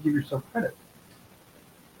have to give yourself credit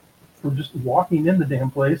for just walking in the damn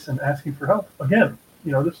place and asking for help. Again,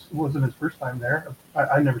 this wasn't his first time there.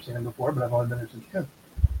 I've never seen him before, but I've only been there since kid.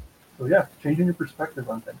 So yeah, changing your perspective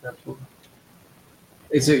on things, absolutely.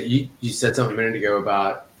 So you said something a minute ago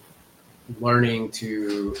about learning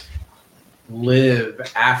to live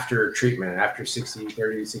after treatment, after 60,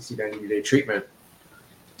 30, 60, 90-day treatment.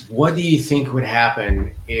 What do you think would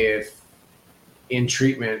happen if in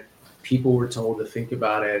treatment people were told to think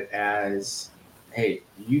about it as, hey,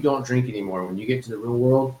 you don't drink anymore. When you get to the real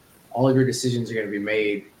world, all of your decisions are going to be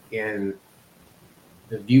made in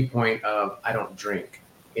the viewpoint of I don't drink,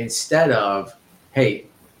 instead of, hey,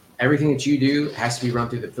 everything that you do has to be run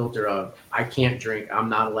through the filter of I can't drink, I'm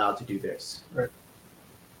not allowed to do this. Right.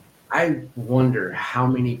 I wonder how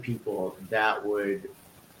many people that would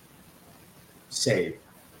save.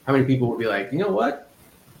 How many people would be like, you know what?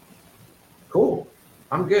 Cool.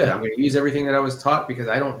 I'm good. I'm going to use everything that I was taught because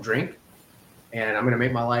I don't drink, and I'm going to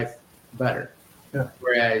make my life better. Yeah.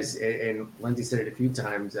 Whereas, and Lindsay said it a few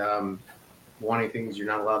times, wanting things you're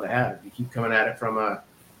not allowed to have. If you keep coming at it from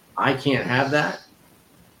I can't have that,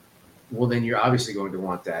 well, then you're obviously going to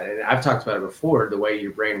want that. And I've talked about it before. The way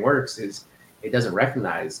your brain works is it doesn't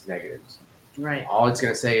recognize negatives. Right. All it's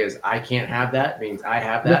going to say is I can't have that means I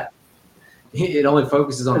have that. Yeah. It only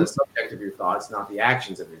focuses on the subject of your thoughts, not the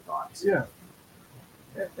actions of your thoughts. Yeah.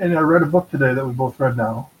 And I read a book today that we both read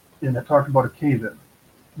now, and it talked about a cave-in.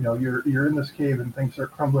 You're in this cave and things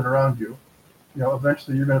start crumbling around you.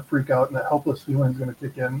 Eventually you're going to freak out and that helpless feeling is going to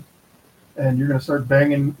kick in, and you're going to start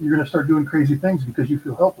banging. You're going to start doing crazy things because you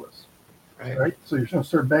feel helpless. Right? So you're going to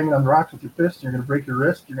start banging on the rocks with your fists. You're going to break your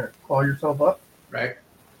wrist. You're going to claw yourself up. Right.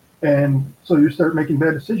 And so you start making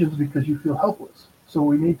bad decisions because you feel helpless. So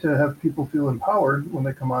we need to have people feel empowered when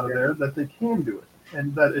they come out of there that they can do it,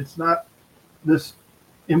 and that it's not this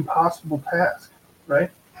impossible task, right?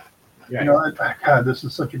 Yeah. God, this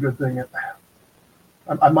is such a good thing.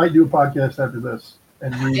 I might do a podcast after this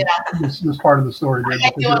and read this part of the story. I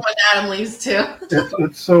might do one with Adam Lee's too.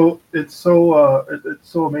 It's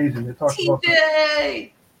so amazing. It talks about.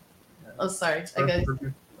 Oh, sorry. I got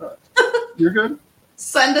You're good.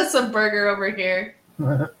 Send us a burger over here.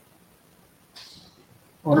 I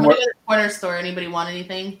I'm gonna go to the corner store. Anybody want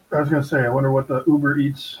anything? I was gonna say, I wonder what the Uber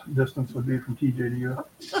Eats distance would be from TJ to you.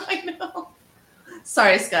 I know.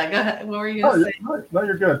 Sorry, Scott. Go ahead. What were you gonna say? No,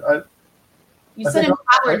 you're good. You said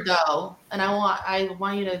empowered though, and I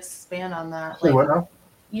want you to expand on that. Say what now?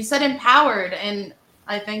 You said empowered, and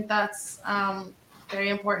I think that's very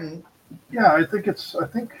important. Yeah, I think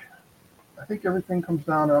everything comes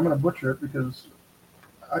down, and I'm gonna butcher it because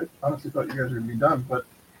I honestly thought you guys were gonna be done, but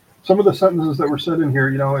some of the sentences that were said in here,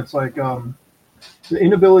 it's like the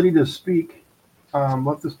inability to speak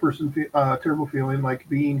left this person terrible feeling, like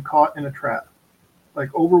being caught in a trap,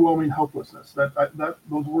 like overwhelming helplessness. That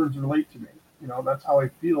those words relate to me. That's how I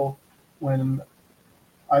feel when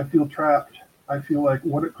I feel trapped. I feel like,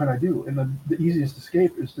 what can I do? And the easiest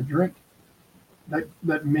escape is to drink.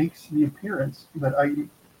 That makes the appearance that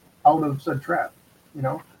I'm out of said trap.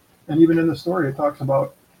 And even in the story, it talks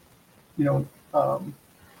about,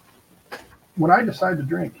 when I decide to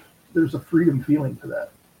drink, there's a freedom feeling to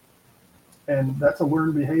that. And that's a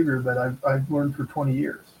learned behavior that I've learned for 20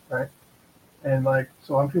 years, right? And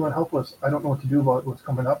so I'm feeling helpless. I don't know what to do about what's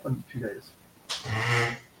coming up in 2 days.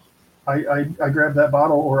 I grab that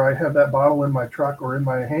bottle, or I have that bottle in my truck or in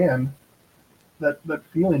my hand. That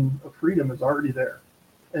feeling of freedom is already there.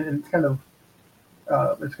 And it's kind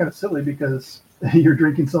of silly because you're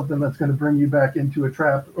drinking something that's going to bring you back into a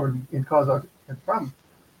trap and cause a problem.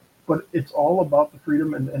 But it's all about the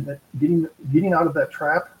freedom and getting out of that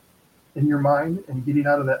trap in your mind and getting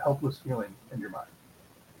out of that helpless feeling in your mind.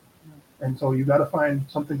 And so you got to find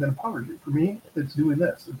something that empowers you. For me, it's doing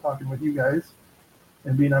this and talking with you guys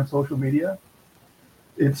and being on social media.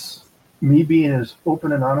 It's me being as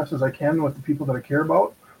open and honest as I can with the people that I care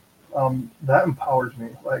about. That empowers me.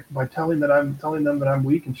 Like by telling them that I'm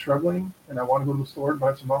weak and struggling and I want to go to the store and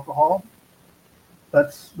buy some alcohol.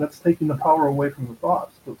 That's taking the power away from the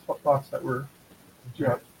thoughts that were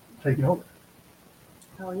taking over.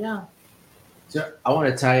 Oh yeah. So I want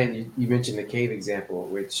to tie in. You mentioned the cave example,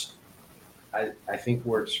 which I think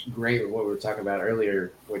works great with what we were talking about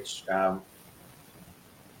earlier. Which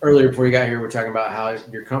earlier before you got here, we we're talking about how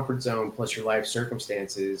your comfort zone plus your life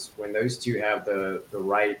circumstances, when those two have the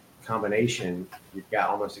right combination, you've got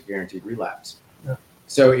almost a guaranteed relapse. Yeah.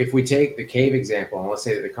 So if we take the cave example, and let's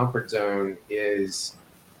say that the comfort zone is,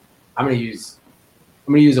 I'm going to use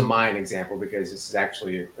a mine example because this is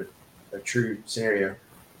actually a true scenario.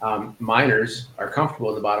 Miners are comfortable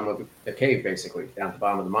at the bottom of the cave, basically down at the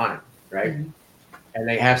bottom of the mine, right? Mm-hmm. And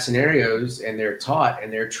they have scenarios, and they're taught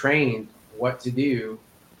and they're trained what to do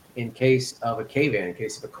in case of a cave-in, in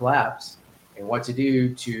case of a collapse, and what to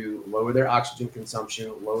do to lower their oxygen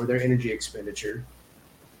consumption, lower their energy expenditure,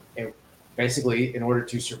 and basically in order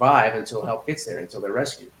to survive until help gets there, until they're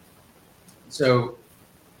rescued. So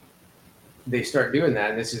they start doing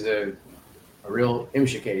that, and this is a real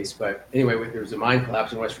MSHA case. But anyway, there was a mine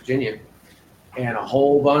collapse in West Virginia, and a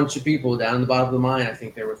whole bunch of people down in the bottom of the mine, I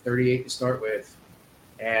think there were 38 to start with,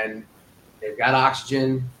 and they've got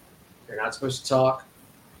oxygen, they're not supposed to talk,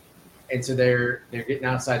 and so they're getting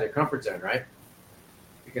outside their comfort zone, right?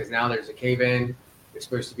 Because now there's a cave-in, they're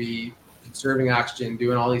supposed to be conserving oxygen,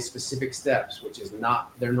 doing all these specific steps, which is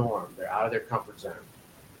not their norm. They're out of their comfort zone.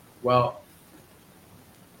 Well,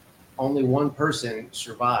 only one person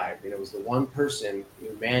survived, and it was the one person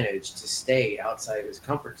who managed to stay outside of his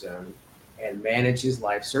comfort zone and manage his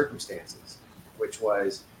life circumstances, which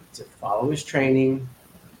was to follow his training,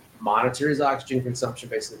 monitor his oxygen consumption,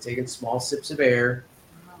 basically taking small sips of air,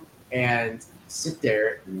 and sit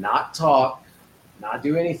there, not talk, not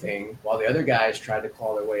do anything, while the other guys tried to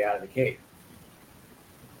claw their way out of the cave.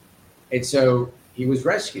 And so he was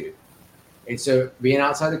rescued. And so being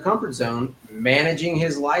outside the comfort zone, managing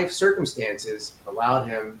his life circumstances allowed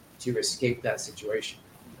him to escape that situation.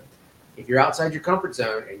 If you're outside your comfort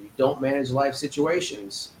zone and you don't manage life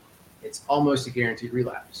situations, it's almost a guaranteed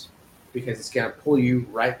relapse, because it's going to pull you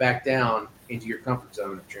right back down into your comfort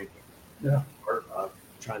zone of drinking. Yeah. Or of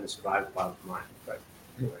trying to survive the bottom of the mine. But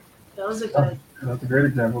anyway. That was a good. That's a great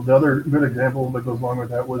example. The other good example that goes along with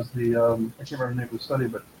that was the, I can't remember the name of the study,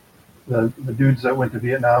 but the dudes that went to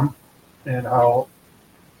Vietnam, and how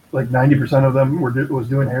like 90% of them was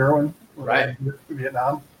doing heroin right in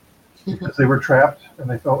Vietnam, because they were trapped and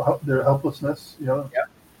they felt their helplessness, you know. Yep.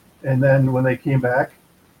 And then when they came back,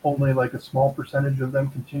 only like a small percentage of them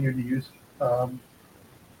continued to use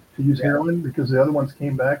heroin, because the other ones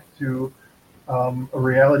came back to a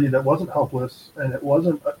reality that wasn't helpless, and it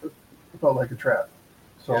wasn't it felt like a trap.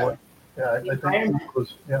 So I think it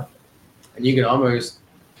was, and you could almost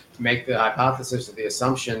make the hypothesis or the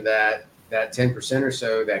assumption that 10% or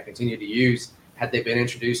so that continue to use, had they been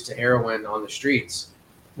introduced to heroin on the streets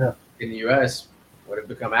in the U.S., would have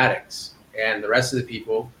become addicts, and the rest of the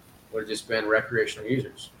people would have just been recreational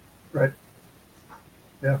users. Right.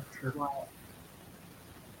 Yeah, for sure.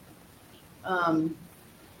 Wow.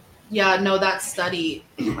 Yeah, no, that study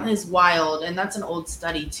is wild, and that's an old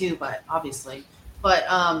study too, but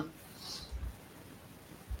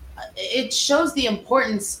it shows the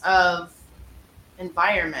importance of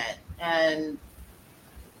environment and,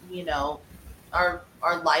 you know, our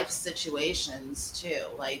life situations too,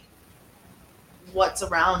 like what's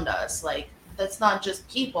around us. Like, that's not just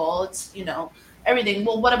people, it's, you know, everything.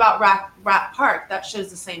 Well, what about Rat Park? That shows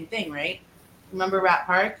the same thing, right? Remember Rat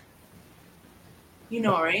Park? You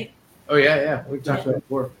know, right? Oh yeah, we've talked about it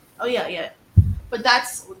before. Oh yeah. But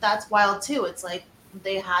that's wild too. It's like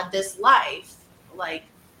they had this life, like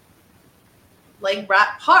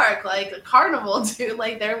Rat Park, like a carnival, dude.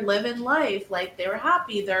 Like, they're living life, like they were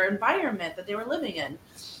happy, their environment that they were living in,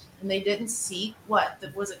 and they didn't seek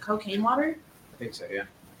was it cocaine water? I think so, yeah.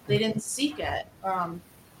 They didn't seek it.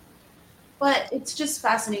 But it's just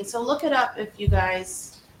fascinating. So look it up if you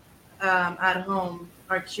guys at home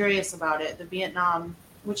are curious about it. The Vietnam,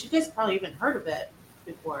 which you guys probably even heard of it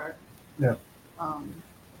before. Yeah.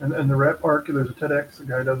 And the Rat Park, there's a TEDx, the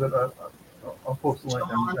guy does it. I'll post the link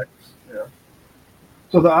on TEDx. Yeah.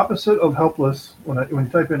 So the opposite of helpless, when you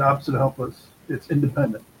type in opposite of helpless, it's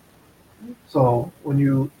independent. So when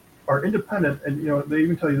you are independent, and you know, they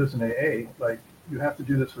even tell you this in AA, like, you have to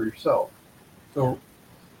do this for yourself. So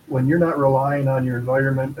when you're not relying on your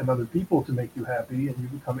environment and other people to make you happy, and you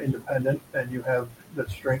become independent and you have that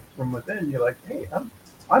strength from within, you're like, hey,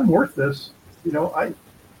 I'm worth this. You know,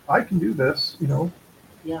 I can do this. You know,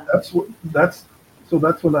 that's when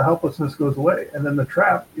the helplessness goes away. And then the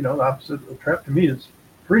trap, you know, the opposite of the trap to me is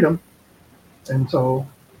freedom. And so,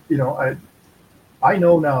 you know, I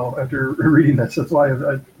know now after reading this, that's why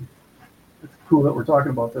it's cool that we're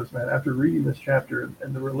talking about this, man. After reading this chapter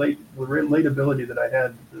and the relatability that I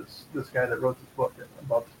had to this guy that wrote this book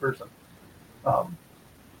about this person,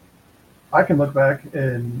 I can look back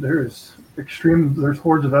and there's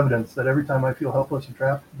hordes of evidence that every time I feel helpless and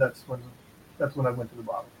trapped, that's when I went to the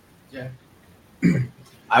bottom. Yeah.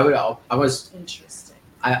 I was interesting.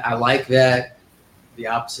 I like that, the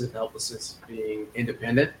opposite of helplessness being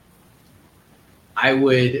independent. I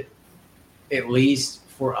would, at least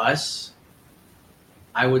for us,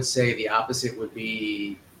 I would say the opposite would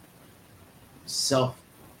be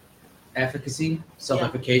self-efficacy,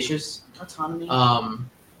 self-efficacious. Autonomy.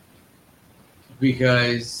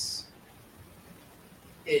 Because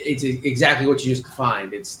it's exactly what you just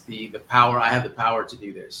defined. It's the power. I have the power to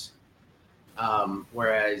do this.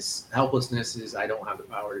 Whereas helplessness is I don't have the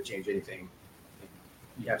power to change anything.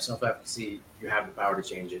 You have self-efficacy. You have the power to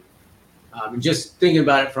change it. And just thinking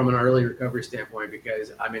about it from an early recovery standpoint,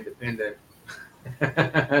 because I'm independent,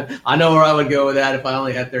 I know where I would go with that if I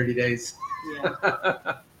only had 30 days.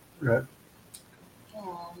 Yeah. Right.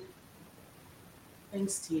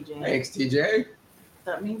 Thanks, TJ. Thanks, TJ.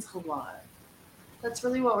 That means a lot. That's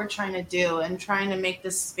really what we're trying to do, and trying to make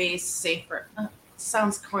this space safer.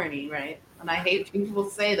 Sounds corny, right? And I hate when people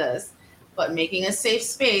say this, but making a safe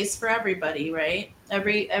space for everybody, right?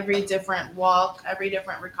 Every different walk, every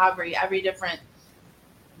different recovery, every different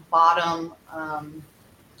bottom,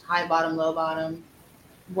 high bottom, low bottom.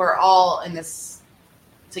 We're all in this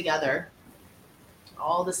together.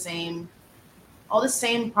 All the same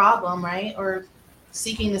problem, right? Or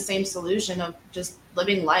seeking the same solution of just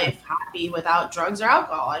living life happy without drugs or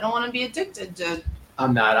alcohol. I don't want to be addicted to.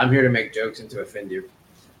 I'm not. I'm here to make jokes and to offend you.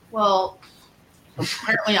 Well,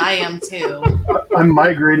 apparently I am too. I'm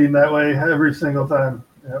migrating that way every single time.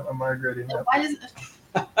 Yeah, I'm migrating that. Why does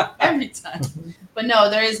it every time? But no,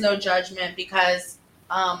 there is no judgment, because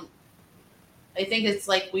I think it's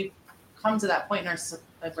like we've come to that point in our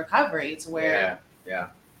recovery to where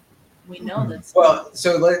we know this. Well,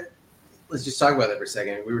 so let's just talk about that for a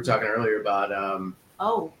second. We were talking earlier about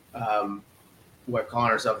what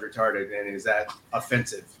calling ourselves retarded, and is that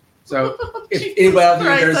offensive? So if anybody out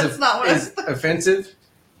there is offensive,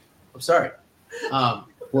 I'm sorry.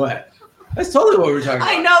 What? That's totally what we were talking about.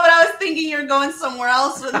 I know, but I was thinking you're going somewhere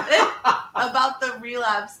else with it about the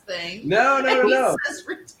relapse thing. No.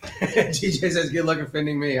 TJ says, "Good luck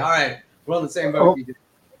offending me." All right, we're on the same boat.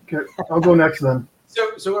 Okay, I'll go next then.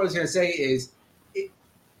 So what I was going to say is,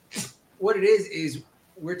 what it is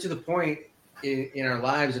we're to the point in our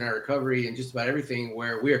lives, in our recovery, and just about everything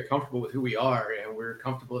where we are comfortable with who we are, and we're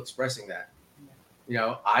comfortable expressing that. You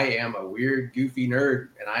know, I am a weird, goofy nerd,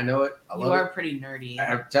 and I know it. I love you are it. Pretty nerdy.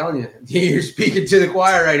 I'm telling you, you're speaking to the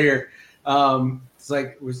choir right here. It's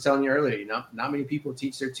like I was telling you earlier, not many people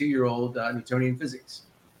teach their 2-year-old Newtonian physics.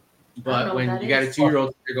 But when you got a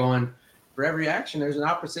 2-year-old, you're going, for every action, there's an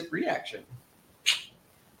opposite reaction.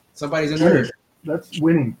 Somebody's a nerd. That's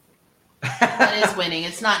winning. That is winning.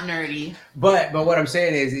 It's not nerdy. But what I'm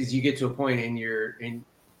saying is you get to a point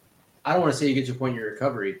I don't want to say you get to a point in your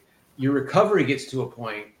recovery. Your recovery gets to a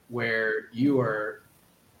point where you are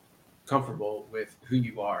comfortable with who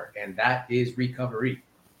you are, and that is recovery.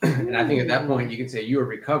 And I think at that point you can say you are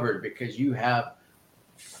recovered because you have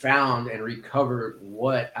found and recovered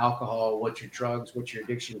what alcohol, what your drugs, what your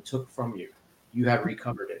addiction took from you. You have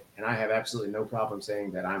recovered it, and I have absolutely no problem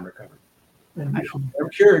saying that I'm recovered. And I'm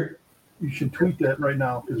cured. You should tweet that right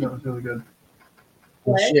now, because that was really good.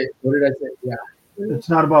 Oh, shit. What did I say? Yeah. It's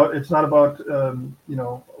not about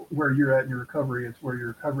where you're at in your recovery. It's where your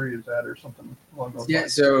recovery is at, or something along those lines. Yeah.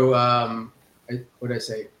 So what did I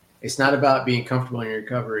say? It's not about being comfortable in your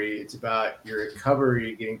recovery. It's about your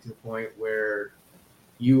recovery getting to the point where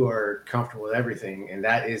you are comfortable with everything, and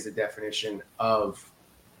that is the definition of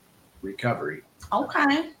recovery.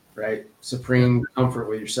 Okay. Right. Supreme comfort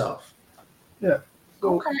with yourself. Yeah.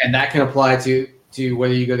 So, okay. And that can apply to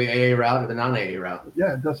whether you go the AA route or the non-AA route.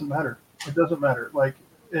 Yeah, it doesn't matter. It doesn't matter. Like,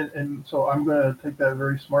 and so I'm going to take that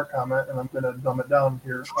very smart comment and I'm going to dumb it down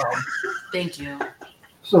here. Thank you.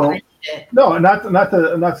 So, no, I'm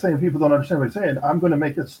not saying people don't understand what I'm saying. I'm going to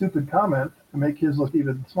make a stupid comment to make his look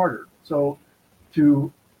even smarter. So,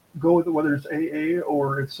 to go with whether it's AA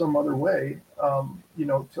or it's some other way,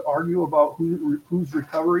 to argue about whose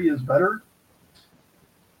recovery is better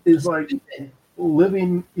is like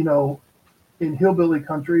living, in hillbilly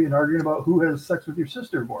country and arguing about who has sex with your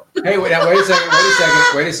sister more. Hey, wait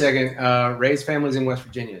a second. Ray's family's in West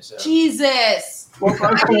Virginia. So. Jesus. Well,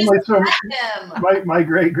 my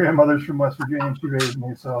great grandmother's from West Virginia and she raised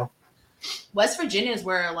me. So West Virginia is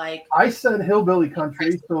where I said hillbilly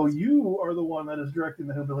country, so you are the one that is directing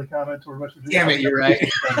the hillbilly comment toward West Virginia. Damn it, you're right.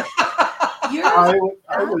 I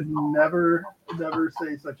would never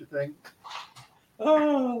say such a thing.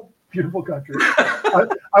 Oh. Beautiful country.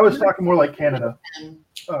 I was talking more like Canada.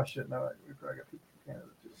 Oh shit! No, we probably got people from Canada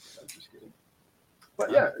too. I'm just kidding. But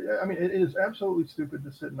yeah, I mean, it is absolutely stupid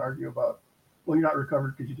to sit and argue about. Well, you're not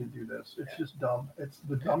recovered because you didn't do this. It's just dumb. It's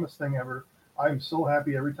the dumbest thing ever. I'm so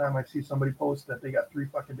happy every time I see somebody post that they got 3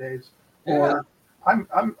 fucking days. Or I'm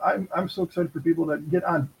so excited for people that get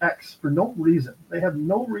on X for no reason. They have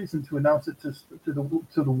no reason to announce it to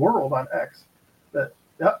the world on X that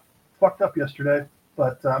fucked up yesterday.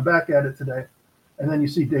 But I'm back at it today. And then you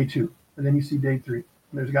see day 2, and then you see day 3. And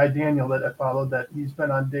there's a guy, Daniel, that I followed that he's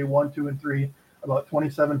been on day 1, 2, and 3 about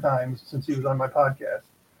 27 times since he was on my podcast.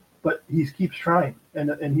 But he keeps trying,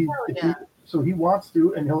 and so he wants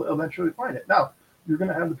to, and he'll eventually find it. Now, you're going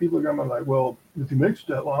to have the people who are going to be like, well, if he makes it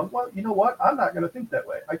that long, well, you know what? I'm not going to think that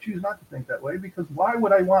way. I choose not to think that way because why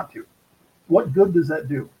would I want to? What good does that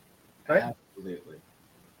do? Right? Absolutely.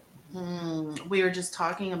 We were just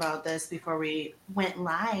talking about this before we went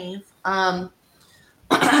live.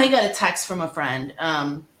 I got a text from a friend.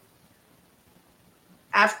 I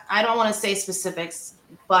don't want to say specifics,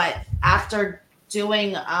 but after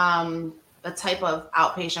doing a type of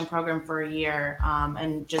outpatient program for a year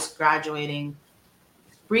and just graduating,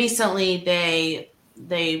 recently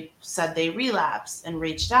they said they relapsed and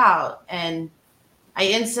reached out, and I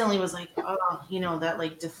instantly was like, oh, that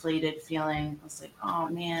like deflated feeling. I was like, oh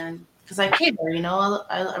man, because I care,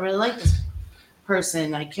 I really like this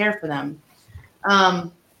person. I care for them.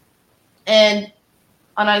 And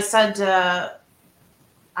I said to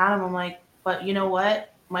Adam, I'm like, but you know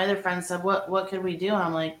what? My other friend said, what could we do? And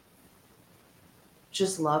I'm like,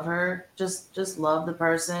 just love her. Just love the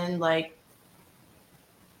person. Like,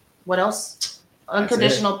 what else?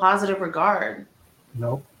 Unconditional positive regard.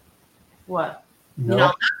 Nope. What? Nope.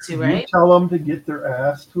 Not to, right? You tell them to get their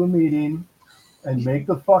ass to a meeting and make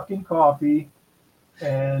the fucking coffee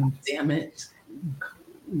and damn it.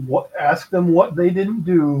 Ask them what they didn't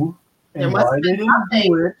do and why they didn't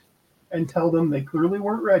do it, and tell them they clearly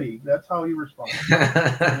weren't ready. That's how you respond.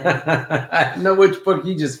 I know which book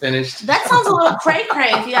you just finished. That sounds a little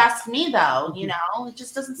cray-cray if you ask me, though. It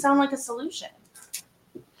just doesn't sound like a solution.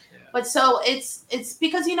 Yeah. But so it's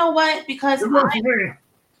because you know what? Because it worked for me.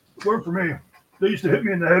 It worked for me. They used to hit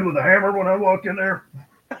me in the head with a hammer when I walk in there.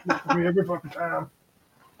 It worked for me every fucking time.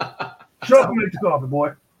 Shut up and make the coffee,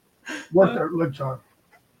 boy. Work their legs on.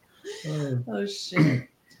 Oh shit.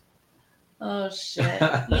 Oh shit.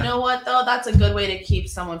 You know what though? That's a good way to keep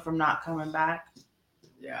someone from not coming back.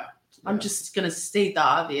 Yeah. I'm just gonna state the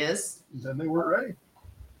obvious. Then they weren't ready.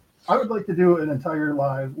 I would like to do an entire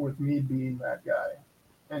live with me being that guy,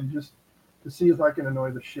 and just to see if I can annoy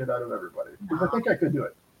the shit out of everybody. Because I think I could do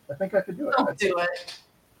it. Don't do it.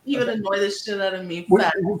 You would annoy the shit out of me. We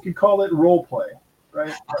could call it role play,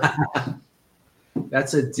 right?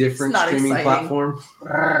 That's a different streaming platform.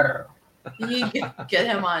 You get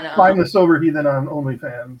him on. Find the sober heathen on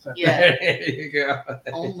OnlyFans. Yeah. There you go.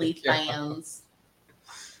 OnlyFans.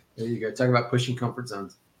 There you go. Talk about pushing comfort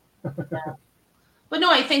zones. Yeah. But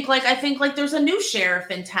no, I think there's a new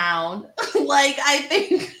sheriff in town. I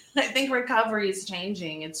think recovery is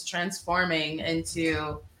changing. It's transforming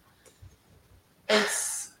into.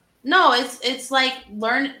 It's like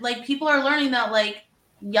people are learning that like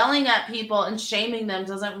yelling at people and shaming them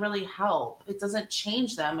doesn't really help. It doesn't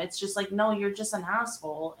change them. It's just like, no, you're just an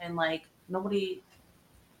asshole. And like nobody.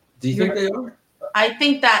 Do you think they are? I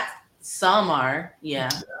think that some are. Yeah.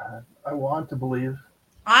 I want to believe.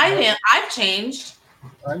 I've changed.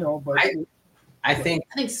 I know, but I think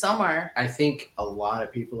some are. I think a lot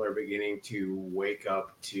of people are beginning to wake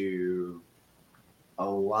up to a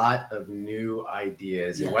lot of new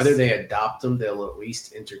ideas, and whether they adopt them, they'll at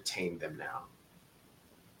least entertain them now,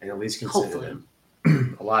 and at least consider them.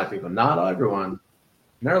 A lot of people, not everyone.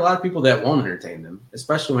 There are a lot of people that won't entertain them,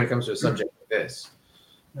 especially when it comes to a subject like this.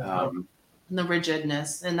 The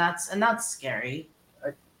rigidness, and that's scary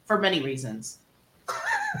for many reasons.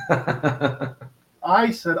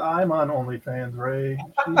 I said I'm on OnlyFans, Ray.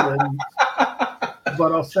 She didn't.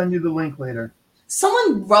 But I'll send you the link later.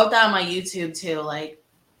 Someone wrote that on my YouTube too. Like,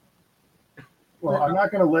 well, I'm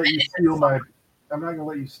not going to let you steal my. I'm not going to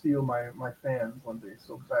let you steal my fans one day.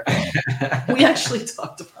 So back up. We actually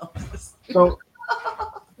talked about this. So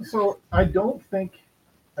I don't think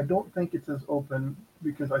it's as open,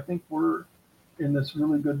 because I think we're in this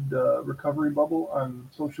really good recovery bubble on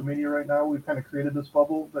social media right now. We've kind of created this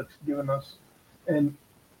bubble that's given us, and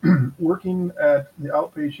working at the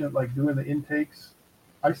outpatient, like doing the intakes,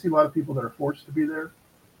 I see a lot of people that are forced to be there.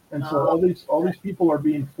 And so all these people are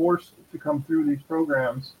being forced to come through these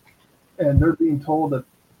programs, and they're being told that,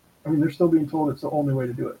 they're still being told it's the only way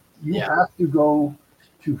to do it. You have to go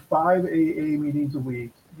to 5 AA meetings a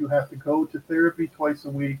week. You have to go to therapy twice a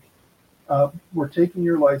week. We're taking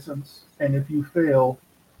your license, and if you fail,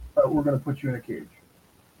 we're going to put you in a cage.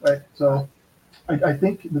 Right? So I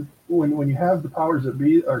think that when you have the powers that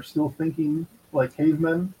be are still thinking like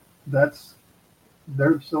cavemen,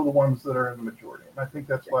 they're still the ones that are in the majority. And I think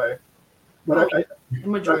that's why. But I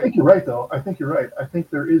think you're right, though. I think you're right. I think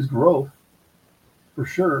there is growth for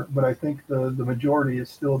sure, but I think the majority is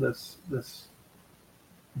still this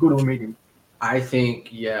go to a meeting. I think,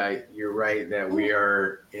 yeah, you're right that we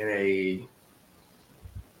are in a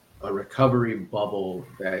recovery bubble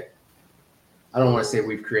that I don't want to say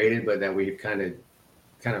we've created, but that we've kind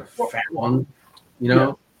of found, you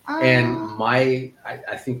know. And I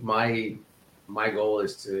think my goal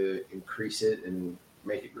is to increase it and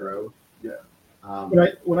make it grow. Yeah.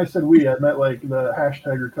 When I said we, I meant like the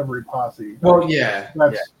hashtag recovery posse. Well, yeah,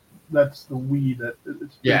 That's the we that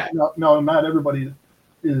it's. Yeah. No, not everybody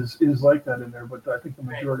is like that in there, but I think the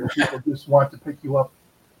majority of people just want to pick you up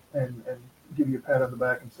and give you a pat on the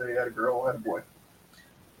back and say, "Atta girl, atta boy."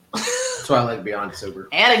 That's why I like Beyond Sober.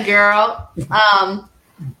 Atta girl.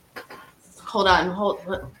 Hold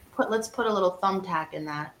on. Let's put a little thumbtack in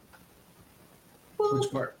that.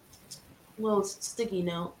 Which part? Little sticky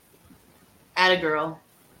note. Atta girl.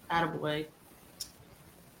 Atta boy.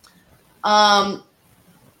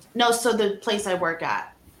 No, so the place I work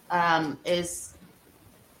at is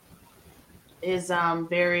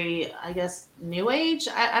very, I guess, new age.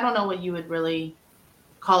 I don't know what you would really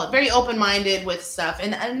call it. Very open-minded with stuff,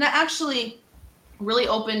 and that actually really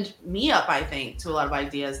opened me up, I think, to a lot of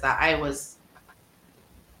ideas that I was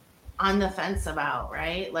on the fence about,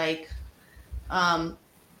 right? Like the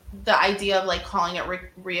idea of like calling it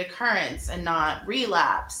reoccurrence and not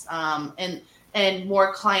relapse, and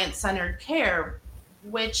more client-centered care.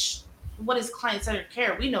 Which, what is client-centered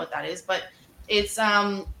care? We know what that is, but it's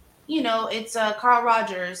it's Carl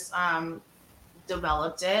Rogers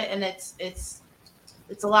developed it, and it's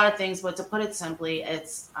a lot of things, but to put it simply,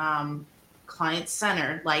 it's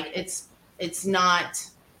client-centered. Like it's not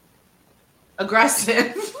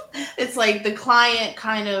aggressive. It's like the client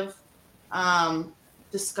kind of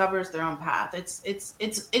discovers their own path.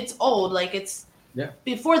 It's old. Like it's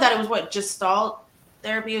before that, it was what Gestalt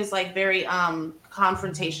therapy was like very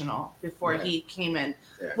confrontational before he came in,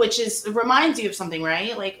 which reminds you of something,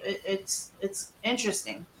 right? Like it's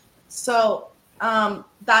interesting. So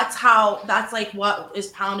that's like what is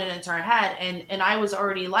pounded into our head, and I was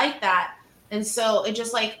already like that, and so it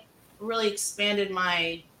just like really expanded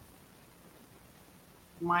my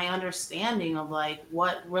understanding of like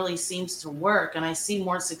what really seems to work, and I see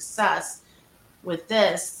more success with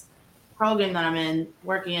this program that I'm in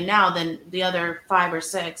working in now than the other 5 or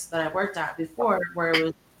 6 that I worked at before, where it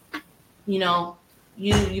was,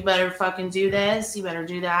 you better fucking do this, you better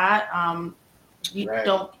do that. You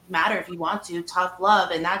don't matter if you want to, tough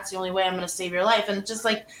love, and that's the only way I'm going to save your life. And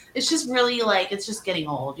it's just really like, it's just getting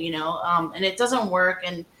old, and it doesn't work.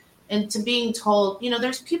 And to being told,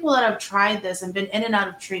 there's people that have tried this and been in and out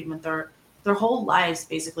of treatment their whole lives,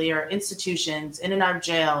 basically, or institutions, in and out of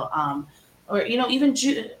jail, or even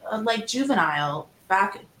like juvenile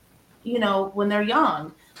back, when they're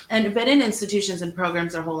young, and been in institutions and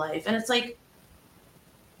programs their whole life. And it's like,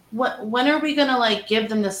 when are we gonna like give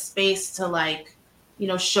them the space to like,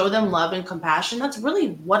 show them love and compassion? That's really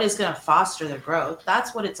what is gonna foster their growth.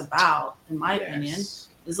 That's what it's about, in my opinion.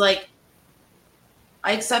 Is like,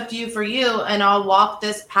 I accept you for you, and I'll walk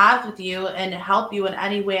this path with you and help you in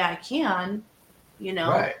any way I can.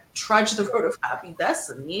 Trudge the road of happy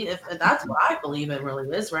destiny, if that's what I believe it really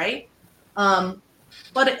is, right? But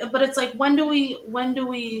it's like, when do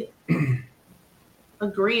we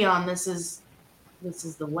agree on this is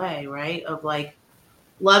the way, right? Of like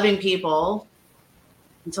loving people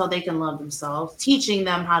until they can love themselves, teaching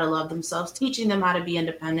them how to love themselves, teaching them how to be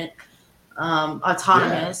independent,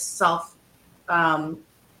 autonomous,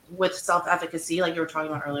 with self-efficacy, like you were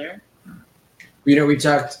talking about earlier. We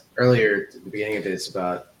talked earlier at the beginning of this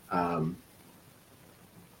about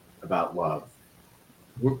love.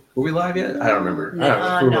 Were we live yet? I don't remember. I don't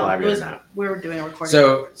know if we were live yet or not. We were doing a recording.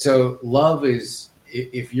 So love is,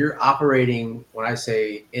 if you're operating, when I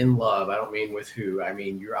say in love, I don't mean with who. I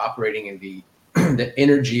mean you're operating in the the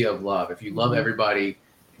energy of love. If you love everybody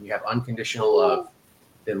and you have unconditional love,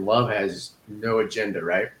 then love has no agenda,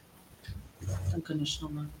 right?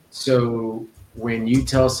 Unconditional love. So when you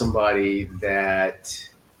tell somebody that,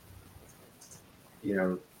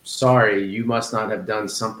 sorry, you must not have done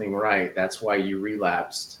something right, that's why you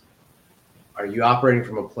relapsed, are you operating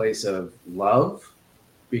from a place of love?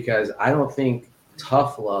 Because I don't think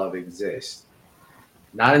tough love exists.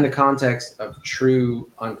 Not in the context of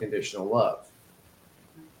true unconditional love.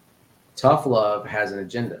 Tough love has an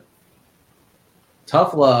agenda.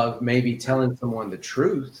 Tough love may be telling someone the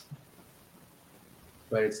truth,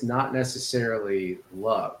 but it's not necessarily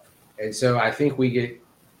love. And so I think we get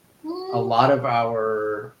a lot of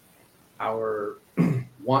our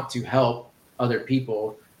want to help other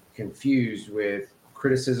people confused with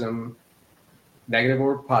criticism, negative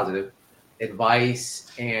or positive,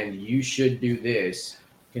 advice, and you should do this,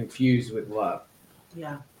 confused with love.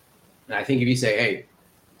 Yeah. And I think if you say, hey,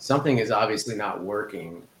 something is obviously not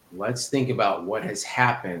working, let's think about what has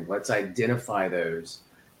happened. Let's identify those.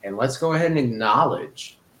 And let's go ahead and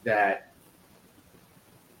acknowledge that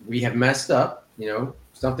we have messed up.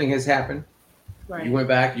 Something has happened. Right. You went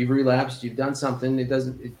back, you've relapsed, you've done something.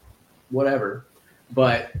 Whatever.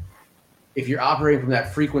 But if you're operating from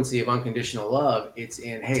that frequency of unconditional love, it's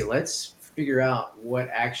in, hey, let's figure out what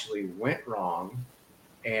actually went wrong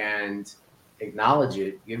and acknowledge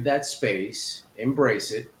it, give that space,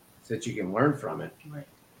 embrace it so that you can learn from it. Right.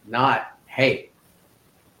 Not, hey,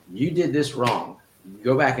 you did this wrong.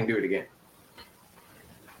 Go back and do it again.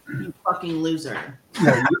 You fucking loser.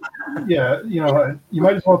 Yeah, you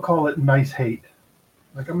might as well call it nice hate.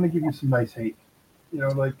 Like, I'm going to give you some nice hate.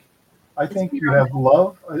 Like, I think you have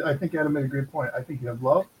love. I think Adam made a great point. I think you have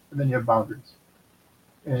love, and then you have boundaries.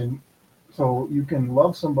 And so you can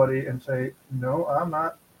love somebody and say, no, I'm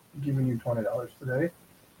not giving you $20 today.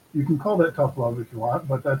 You can call that tough love if you want,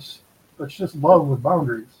 but that's just love with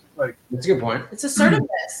boundaries. Like, that's a good point. It's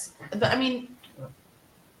assertiveness. I mean,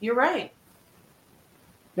 you're right.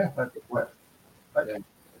 Yeah,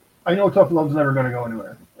 I know tough love's never going to go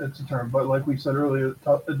anywhere. It's a term, but like we said earlier,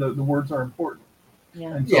 the words are important.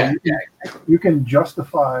 Yeah. And so you can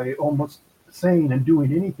justify almost saying and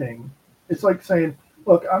doing anything. It's like saying,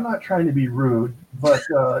 look, I'm not trying to be rude, but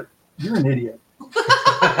you're an idiot.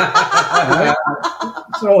 Right?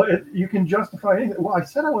 So you can justify anything. Well, I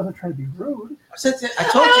said I wasn't trying to be rude.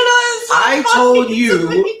 I told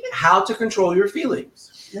you how to control your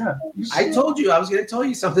feelings. Yeah. I told you I was going to tell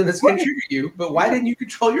you something that's going to trigger you, but why didn't you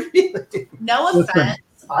control your feelings? No offense.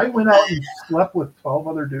 Listen, I went out and slept with 12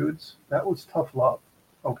 other dudes. That was tough love.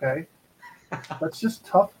 Okay? That's just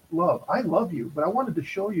tough love. I love you, but I wanted to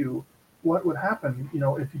show you what would happen,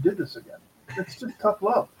 if you did this again. It's just tough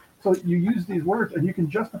love. So you use these words and you can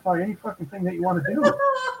justify any fucking thing that you want to do.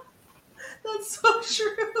 That's so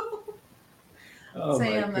true. Oh,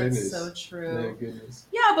 Sam, my goodness. that's so true. My goodness.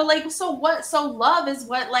 Yeah, but so what? So love is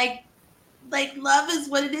what like love is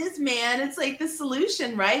what it is, man. It's like the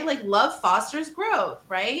solution, right? Like love fosters growth,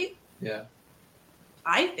 right? Yeah.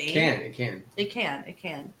 I think It can.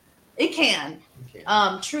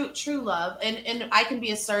 True love, and I can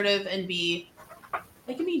be assertive and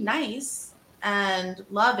I can be nice and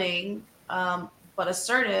loving, but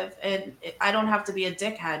assertive, and I don't have to be a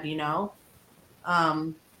dickhead,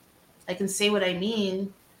 I can say what I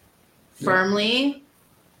mean firmly,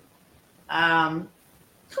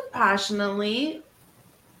 compassionately.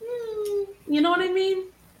 You know what I mean?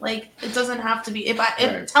 Like, it doesn't have to be, if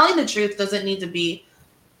telling the truth doesn't need to be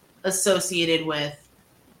associated with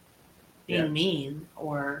being mean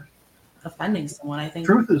or offending someone. I think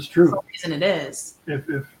truth is truth. For some reason it is.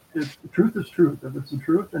 If truth is truth, if it's the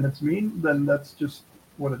truth and it's mean, then that's just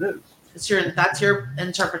what it is. That's your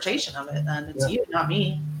interpretation of it, then it's you, not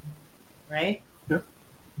me. Right? Yep.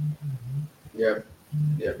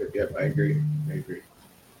 I agree.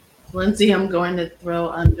 Lindsay, I'm going to throw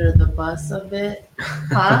under the bus a bit.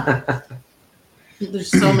 Huh?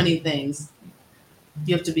 There's so many things.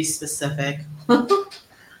 You have to be specific.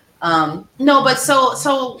 No, but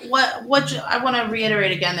so what I want to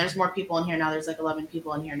reiterate again, there's more people in here now. There's like 11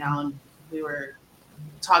 people in here now, and we were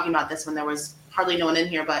talking about this when there was hardly no one in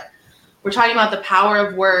here, but we're talking about the power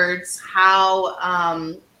of words, how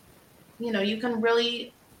you can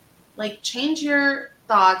really like change your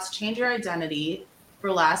thoughts, change your identity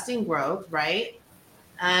for lasting growth, right?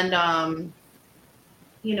 And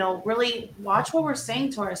really watch what we're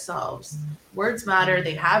saying to ourselves. Words matter,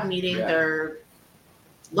 they have meaning, they're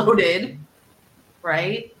loaded,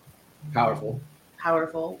 right? Powerful.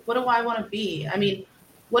 What do I want to be? I mean,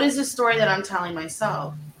 what is the story that I'm telling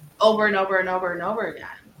myself over and over and over and over again?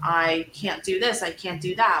 I can't do this, I can't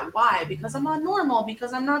do that. Why? Because I'm not normal,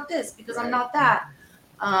 because I'm not this, because I'm not that.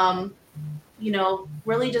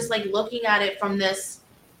 Really just like looking at it from this,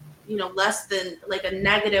 less than like a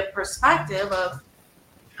negative perspective of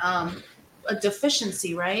a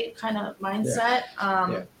deficiency, right? Kind of mindset,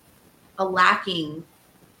 a lacking.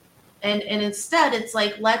 And instead it's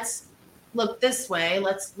like, let's look this way.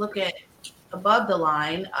 Let's look at above the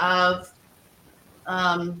line of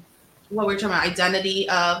what we're talking about, identity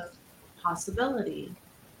of possibility.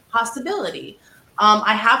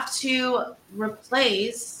 I have to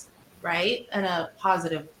replace, right? And a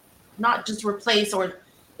positive, not just replace, or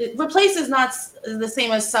replace is not the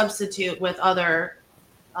same as substitute with other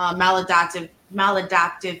maladaptive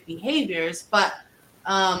behaviors, but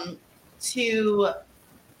to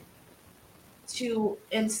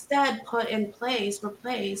instead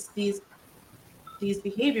replace these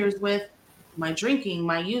behaviors with my drinking,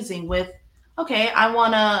 my using, with okay, I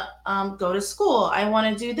want to go to school. I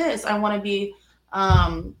want to do this. I want to be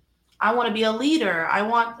a leader. I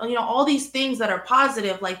want, all these things that are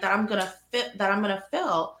positive, like that I'm going to fit, that I'm going to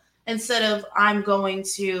fill, instead of I'm going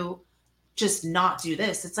to just not do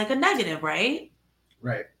this. It's like a negative, right?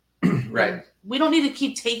 Right. Right. And we don't need to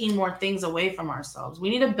keep taking more things away from ourselves. We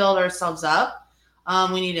need to build ourselves up.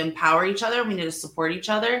 We need to empower each other. We need to support each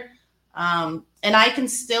other. And I can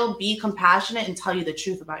still be compassionate and tell you the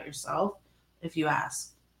truth about yourself if you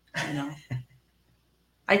ask.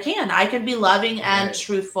 I can be loving and Right.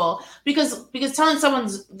 truthful, because telling someone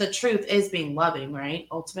the truth is being loving, right?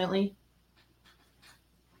 Ultimately.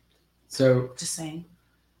 So Just saying.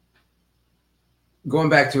 Going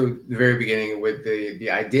back to the very beginning with the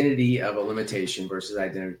identity of a limitation versus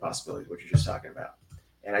identity of possibility, what you're just talking about.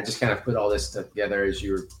 And I just kind of put all this together as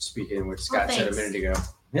you were speaking, what Scott said a minute ago.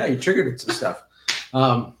 Yeah, you triggered some stuff.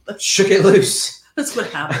 Shook it loose. That's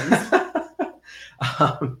what happens.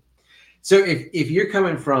 So if you're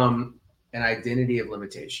coming from an identity of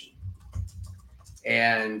limitation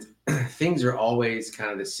and things are always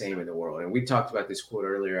kind of the same in the world, and we talked about this quote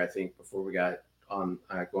earlier, I think, before we got on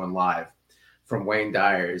going live, from Wayne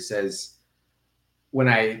Dyer. It says, when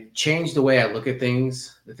I change the way I look at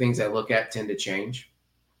things, the things I look at tend to change.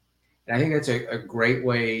 And I think that's a great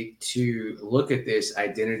way to look at this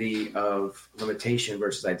identity of limitation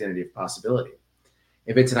versus identity of possibility.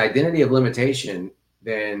 If it's an identity of limitation,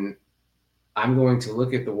 then I'm going to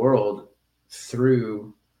look at the world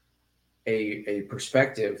through a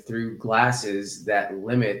perspective, through glasses that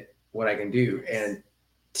limit what I can do, and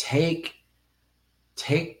take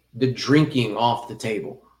the drinking off the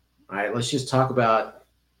table. All right, let's just talk about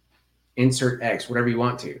insert X, whatever you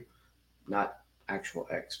want to, not actual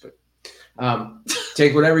X, but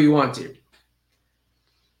take whatever you want to.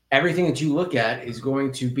 Everything that you look at is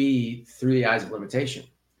going to be through the eyes of limitation.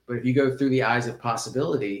 But if you go through the eyes of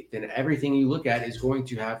possibility, then everything you look at is going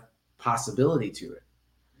to have possibility to it.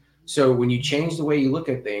 So when you change the way you look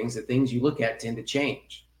at things, the things you look at tend to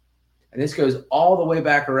change. And this goes all the way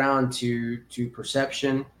back around to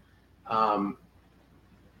perception.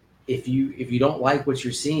 If you don't like what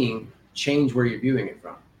you're seeing, change where you're viewing it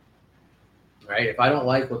from. Right? If I don't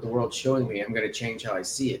like what the world's showing me, I'm going to change how I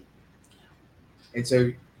see it. And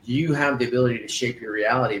so you have the ability to shape your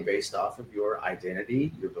reality based off of your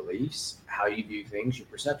identity, your beliefs, how you view things, your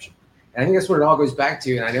perception. And I think that's what it all goes back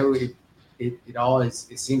to. And I know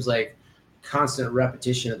it seems like constant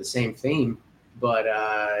repetition of the same theme, but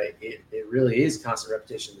it really is constant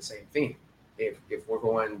repetition of the same theme. If we're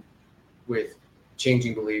going with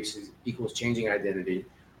changing beliefs equals changing identity,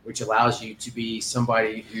 which allows you to be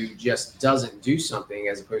somebody who just doesn't do something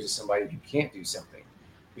as opposed to somebody who can't do something.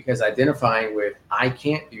 Because identifying with I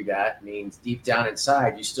can't do that means deep down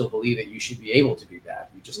inside you still believe that you should be able to do that.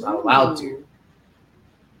 You're just not allowed to.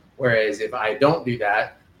 Whereas if I don't do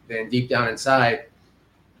that, then deep down inside,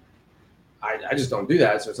 I just don't do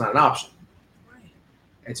that, so it's not an option. Right.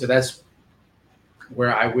 And so that's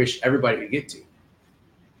where I wish everybody could get to.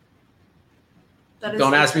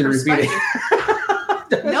 Don't ask me to repeat it.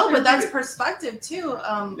 No, but that's perspective too.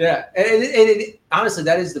 Yeah, and honestly,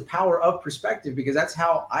 that is the power of perspective, because that's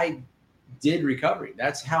how I did recovery.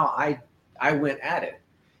 That's how I went at it,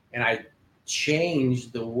 and I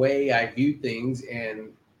changed the way I viewed things,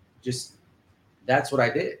 and just that's what I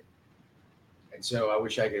did. And so I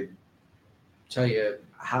wish I could tell you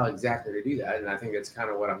how exactly to do that, and I think that's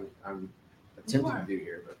kind of what I'm attempting to do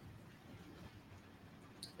here. But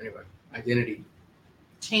anyway, identity.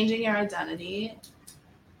 Changing your identity.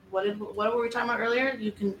 What were we talking about earlier?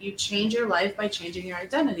 You change your life by changing your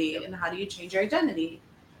identity. And how do you change your identity?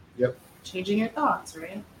 Yep. Changing your thoughts,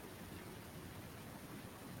 right?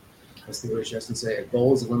 I was thinking what Justin said. A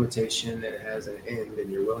goal is a limitation that has an end,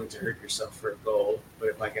 and you're willing to hurt yourself for a goal. But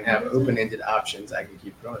if I can have open-ended options, I can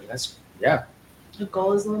keep growing. Yeah. A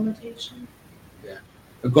goal is a limitation? Yeah.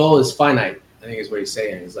 A goal is finite, I think is what he's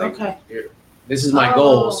saying. It's like, okay, this is my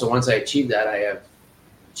goal. So once I achieve that, I have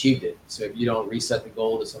achieved it. So if you don't reset the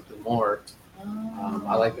goal to something more,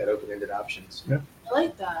 I like that open-ended options. Yeah, I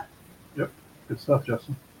like that. Yep, good stuff,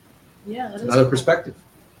 Justin. Yeah, that is another perspective.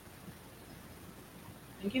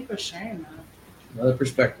 Thank you for sharing that. Another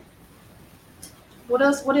perspective. What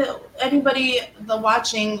else? Anybody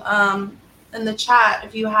watching in the chat?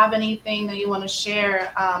 If you have anything that you want to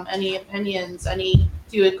share, any opinions,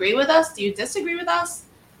 do you agree with us? Do you disagree with us?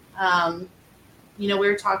 We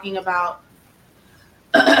were talking about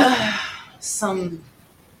some.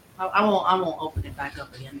 I won't open it back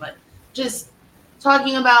up again, but just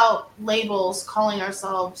talking about labels, calling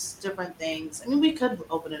ourselves different things. I mean, we could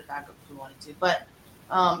open it back up if we wanted to, but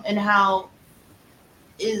and how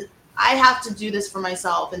I have to do this for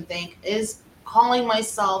myself and think, is calling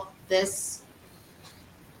myself this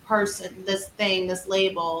person, this thing, this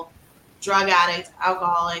label, drug addict,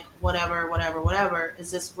 alcoholic, whatever, is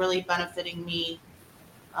this really benefiting me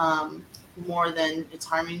more than it's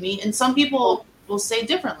harming me? And some people will say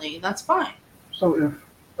differently. That's fine. So if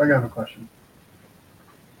I got a question,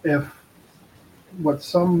 if what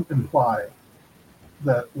some imply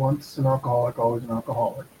that once an alcoholic, always an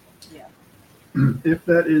alcoholic, Yeah. if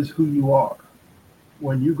that is who you are,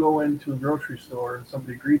 when you go into a grocery store and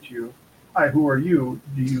somebody greets you, hi, who are you?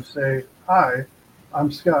 Do you say, hi,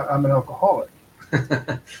 I'm Scott, I'm an alcoholic?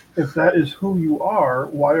 If that is who you are,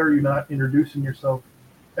 why are you not introducing yourself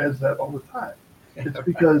as that all the time? It's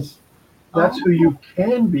because that's who you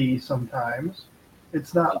can be sometimes.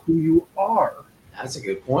 It's not who you are. That's a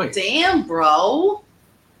good point. Damn, bro.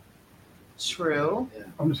 True. Yeah.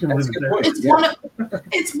 I'm just gonna That's leave a it good there. point.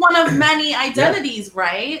 It's one of many identities,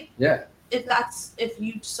 right? Yeah. If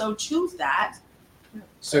you so choose that.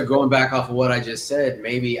 So going back off of what I just said,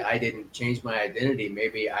 maybe I didn't change my identity.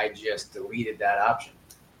 Maybe I just deleted that option.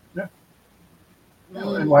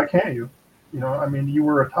 And why can't you? You know, I mean, you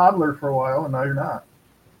were a toddler for a while, and now you're not.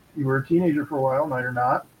 You were a teenager for a while, now you're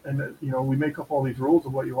not. And you know, we make up all these rules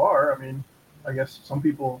of what you are. I mean, I guess some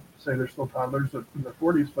people say they're still toddlers in their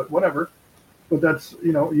 40s, but whatever. But that's,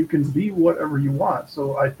 you know, you can be whatever you want.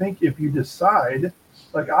 So I think if you decide,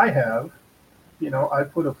 like I have, you know, I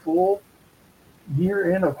put a full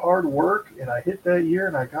year in of hard work, and I hit that year,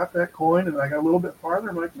 and I got that coin, and I got a little bit farther.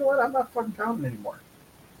 I'm like, you know what? I'm not fucking counting anymore.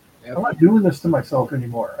 Yep. I'm not doing this to myself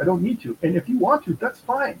anymore. I don't need to. And if you want to, that's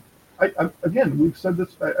fine. Again, we've said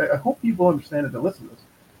this. I hope people understand it to listen to this.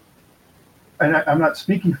 And I'm not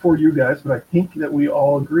speaking for you guys, but I think that we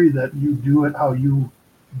all agree that you do it how you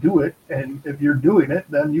do it. And if you're doing it,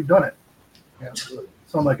 then you've done it. Absolutely.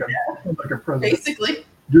 Sound like a president. Basically.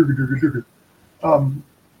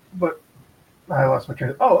 But I lost my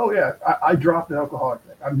train. Oh yeah. I dropped the alcoholic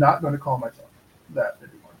thing. I'm not going to call myself that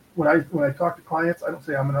anymore. When I talk to clients, I don't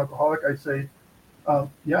say I'm an alcoholic. I say,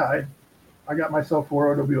 yeah, I got myself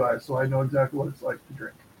 4 OWIs, so I know exactly what it's like to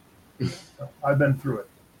drink. So I've been through it.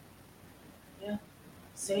 Yeah.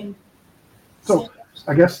 Same. So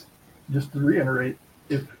I guess just to reiterate,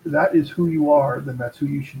 if that is who you are, then that's who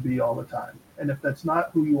you should be all the time. And if that's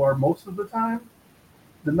not who you are most of the time,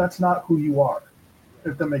 then that's not who you are.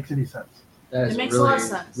 If that makes any sense. That is It makes really, a lot of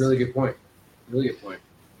sense. really good point. Really good point.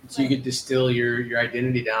 So you could distill your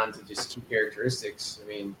identity down to just 2 characteristics. I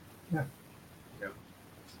mean, Yeah. You know,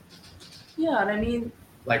 Yeah, and I mean,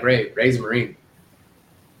 like Ray's a Marine.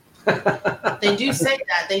 they do say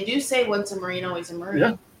that. They do say once a Marine, always a Marine.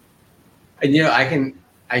 Yeah. And you know, I can.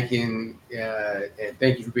 And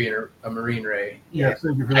thank you for being a Marine, Ray. Yeah,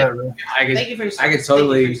 thank you for that, Ray. Thank you for your service. I could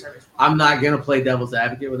totally. I'm not gonna play devil's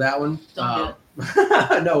advocate with that one. Don't do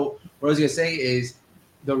it. No, what I was gonna say is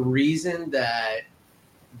the reason that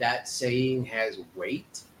saying has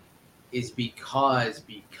weight is because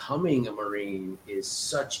becoming a Marine is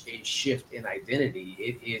such a shift in identity.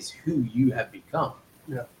 It is who you have become.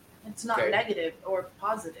 Yeah. It's not negative or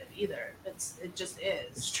positive either. It just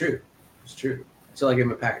is. It's true. It's true. So I give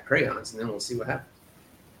him a pack of crayons, and then we'll see what happens.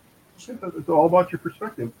 Sure. It's all about your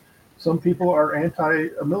perspective. Some people are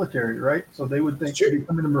anti-military, right? So they would think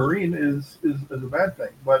becoming a Marine is a bad thing.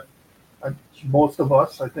 But most of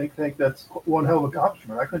us, I think that's one hell of an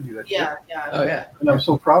accomplishment. I couldn't do that. Yeah, shit. yeah. Oh yeah. And I'm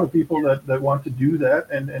so proud of people that want to do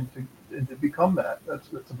that and to become that. That's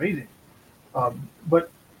amazing.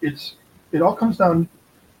 But it all comes down.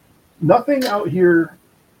 Nothing out here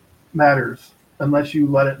matters unless you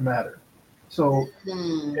let it matter. So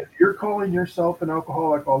if you're calling yourself an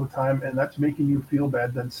alcoholic all the time and that's making you feel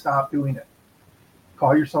bad, then stop doing it.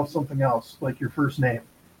 Call yourself something else, like your first name,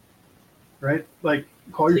 right? Like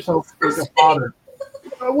call yourself like a father,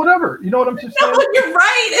 whatever. You know what I'm just saying? No, you're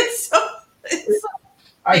right. It's so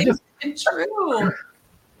true.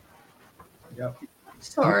 Yeah.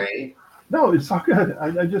 Sorry. No, it's not good.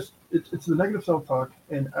 It's the negative self-talk,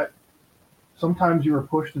 and sometimes you are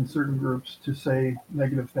pushed in certain groups to say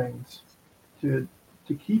negative things, to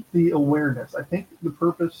keep the awareness. I think the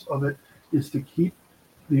purpose of it is to keep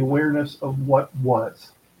the awareness of what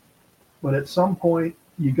was. But at some point,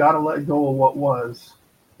 you got to let go of what was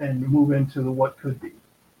and move into the what could be.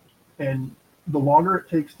 And the longer it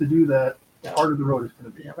takes to do that, the harder the road is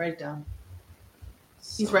going to be. Yeah, write it down.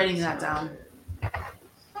 He's writing that down.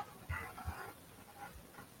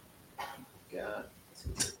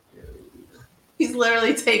 He's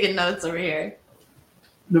literally taking notes over here.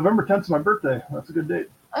 November 10th is my birthday. That's a good date.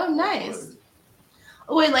 Oh, nice.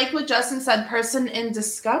 Oh, I like what Justin said. Person in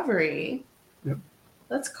discovery. Yep.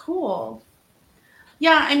 That's cool.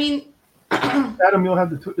 Yeah, I mean, Adam, you'll have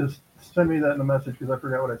to send me that in a message because I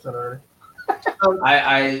forgot what I said already.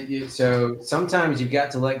 So sometimes you've got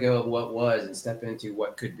to let go of what was and step into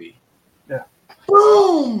what could be. Yeah.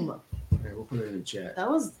 Boom. All right, we'll put it in the chat. That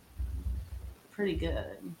was pretty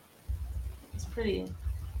good. It's pretty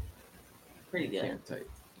good. Can't type.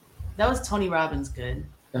 That was Tony Robbins good.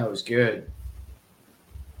 That was good.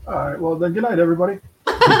 All right. Well, then good night, everybody.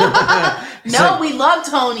 No, we love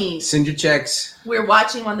Tony. Send your checks. We're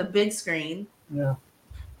watching on the big screen. Yeah.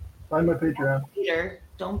 Find my Patreon. Hater.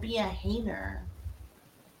 Don't be a hater.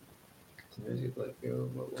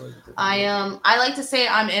 I I like to say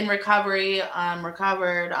I'm in recovery. I'm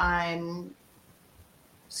recovered. I'm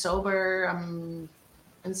sober. I'm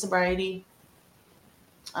in sobriety.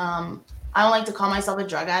 I don't like to call myself a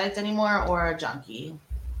drug addict anymore or a junkie.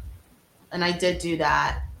 And I did do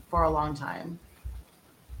that for a long time.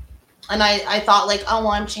 And I thought like, oh,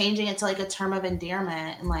 well, I'm changing it to like a term of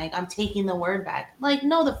endearment. And like, I'm taking the word back. Like,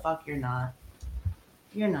 no, the fuck you're not.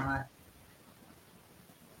 You're not.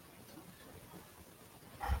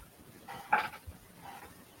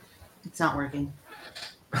 It's not working.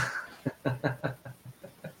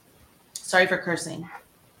 Sorry for cursing.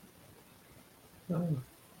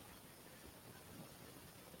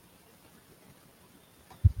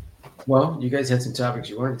 Well, you guys had some topics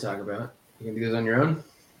you wanted to talk about. You can do those on your own.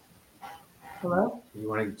 Hello? You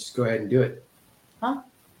want to just go ahead and do it? Huh?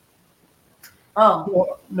 Oh.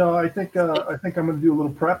 Well, no, I think I'm going to do a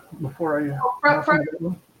little prep before I. Prep.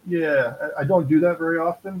 Yeah, I don't do that very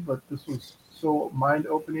often, but this was so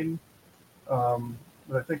mind-opening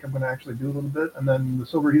that I think I'm going to actually do a little bit. And then the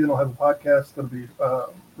Sober Heathen will have a podcast that'll be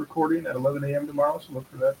recording at 11 a.m. tomorrow, so look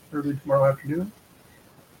for that early tomorrow afternoon.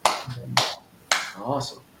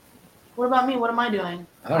 Awesome. What about me? What am I doing?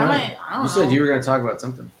 I don't know. You said you were going to talk about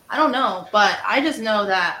something. I don't know, but I just know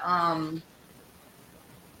that.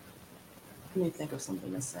 Let me think of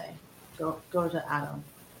something to say. Go to Adam.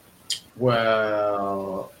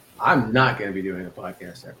 Well, I'm not going to be doing a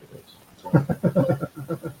podcast after this. So.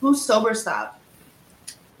 Who's Sober Stop?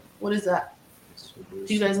 What is that?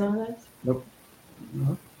 Do you guys know that? Nope.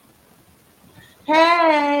 Mm-hmm.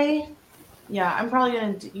 Hey. Yeah, I'm probably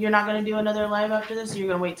gonna. You're not gonna do another live after this. You're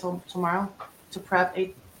gonna wait till tomorrow to prep.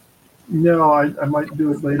 No, I might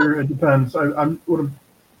do it later. It depends. I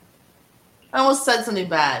almost said something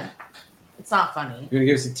bad. It's not funny. You're gonna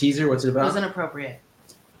give us a teaser. What's it about? It was inappropriate.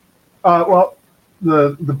 Well,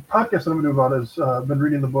 the podcast that I'm gonna do about is I've been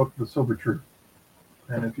reading the book The Sober Truth,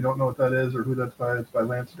 and if you don't know what that is or who that's by, it's by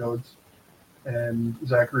Lance Dodds and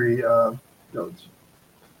Zachary Dodds,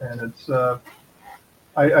 and it's.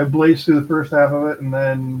 I blazed through the first half of it, and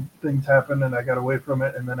then things happened, and I got away from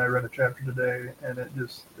it, and then I read a chapter today, and it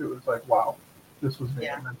was like, wow, this was me.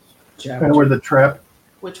 Yeah. Kind of where the trap.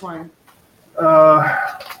 Which one?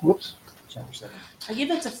 Whoops. Chapter 7. I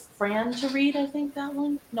gave it to Fran to read, I think, that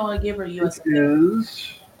one. No, I gave her US.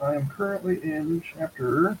 I am currently in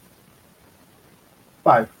chapter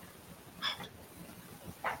 5.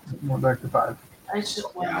 Going back to 5.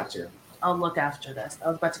 I'll look after this. I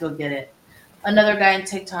was about to go get it. Another guy on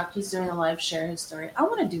TikTok, he's doing a live share his story. I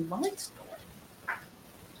want to do my story.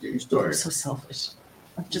 Your story. I'm so selfish.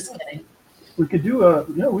 I'm just kidding. We could do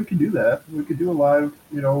we could do that. We could do a live,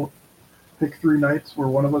 pick 3 nights where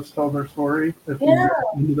one of us tells our story. If we get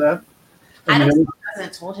into that. Adam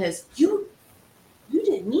hasn't told his. You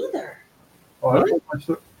didn't either. Oh, I don't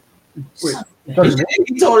know. Wait.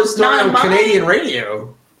 He told his story on Canadian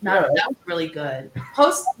radio. That was really good.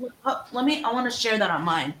 I want to share that on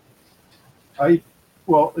mine.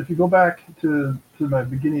 If you go back to my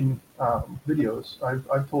beginning videos,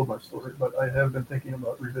 I've told my story, but I have been thinking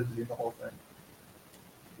about revisiting the whole thing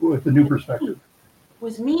with a new perspective.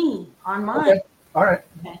 With me on mine. Okay. All right.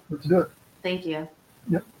 Okay. Let's do it. Thank you.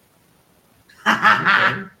 Yep.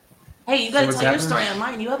 Hey, you got to tell your story on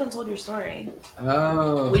mine. You haven't told your story.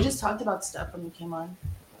 Oh. We just talked about stuff when you came on.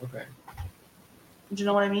 Okay. Do you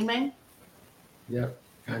know what I mean, man? Yep,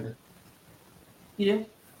 kind of. You do?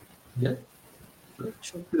 Yeah.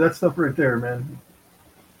 Sure. That stuff right there, man.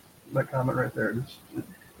 That comment right there.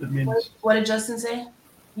 It means. What did Justin say?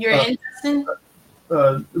 You're in, Justin?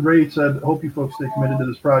 Ray said, "Hope you folks stay committed to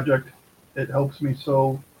this project. It helps me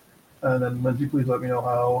so." And then Lindsay, please let me know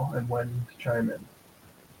how and when to chime in.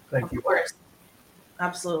 Thank you. Of course.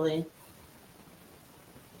 Absolutely.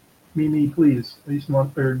 Mimi, please. Justin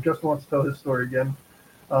wants to tell his story again.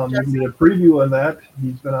 You can get a preview on that.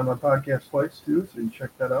 He's been on my podcast twice too, so you can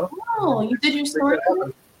check that out. Oh, you did your story?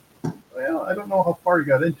 Well, I don't know how far he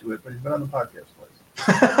got into it, but he's been on the podcast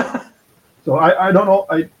twice. So I don't know.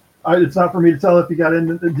 It's not for me to tell if he got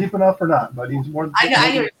in deep enough or not, but he's more. I get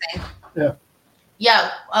what you're saying. Yeah.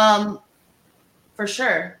 Yeah, for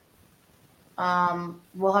sure.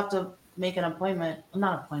 We'll have to make an appointment.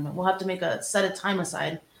 Not appointment. We'll have to make a set of time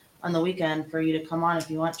aside on the weekend for you to come on if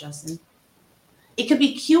you want, Justin. It could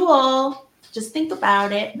be cool. Just think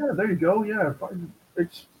about it. Yeah, there you go. Yeah,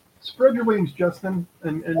 it's spread your wings, Justin,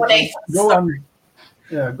 and Okay, go on.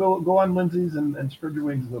 Yeah, go on Lindsay's and spread your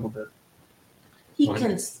wings a little bit. He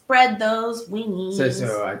can spread those wings.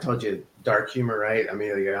 So I told you dark humor, right? I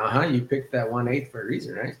mean, like, you picked that 1/8 for a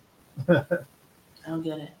reason, right? I don't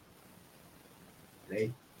get it.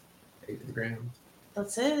 8 to the ground.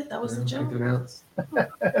 That's it. That was the joke. Anything else? It's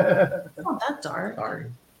not that dark.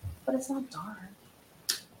 Sorry. But it's not dark.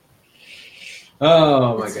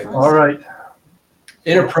 Oh my goodness. All right.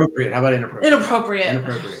 Inappropriate. How about inappropriate?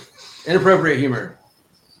 Inappropriate humor.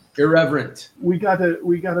 Irreverent. We gotta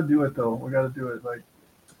do it though. We gotta do it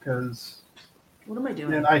because. What am I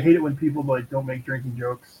doing? And I hate it when people don't make drinking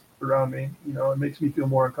jokes around me. It makes me feel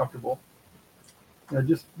more uncomfortable.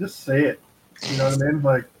 Just say it. You know what I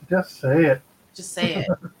mean? Just say it. Just say it.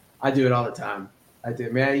 I do it all the time. I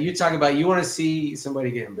do, man. You talk about you want to see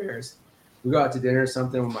somebody get embarrassed. We go out to dinner or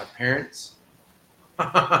something with my parents.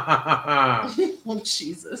 Oh,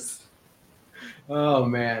 Jesus. Oh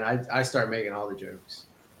man, I start making all the jokes.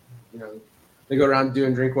 They go around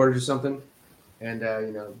doing drink orders or something, and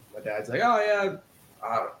my dad's like, "Oh yeah,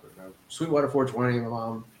 Sweetwater 420." My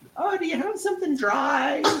mom, "Oh, do you have something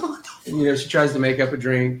dry?" And she tries to make up a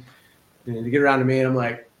drink. And to get around to me, and I'm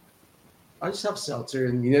like, "I just have seltzer."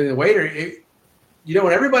 And the waiter,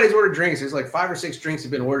 when everybody's ordered drinks, there's like 5 or 6 drinks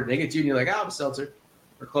have been ordered. And they get to you, and you're like, "Oh, I'm a seltzer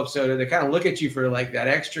or club soda." They kind of look at you for like that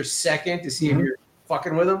extra second to see if you're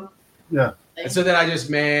fucking with them. Yeah. And so then I'll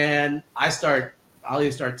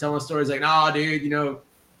either start telling stories like, "No, dude,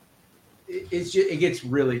 it gets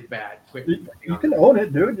really bad quick." You can own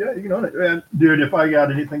it, dude. Yeah, you can own it. And, dude, if I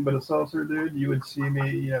got anything but a seltzer, dude, you would see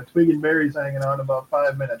me, twig and berries hanging on about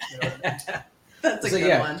 5 minutes. You know what I mean? That's a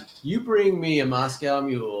good one. You bring me a Moscow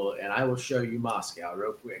Mule, and I will show you Moscow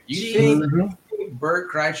real quick. You think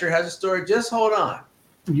Bert Kreischer has a story? Just hold on.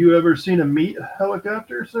 You ever seen a meat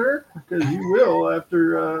helicopter, sir? Because you will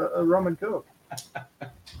after a rum and coke.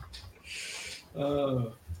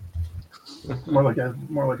 More like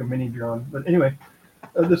a mini drone. But anyway,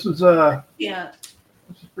 this was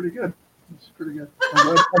This is pretty good. This is pretty good.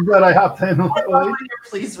 I'm glad I hopped in. I love when you're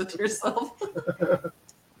pleased with yourself.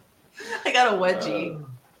 I got a wedgie.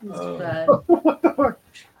 Bad. What the fuck?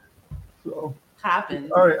 So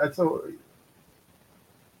happens. All right, so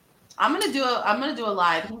I'm gonna do a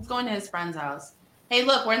live. He's going to his friend's house. Hey,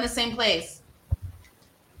 look, we're in the same place.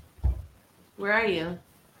 Where are you?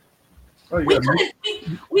 Oh,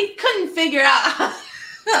 we couldn't figure out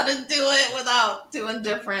how to do it without doing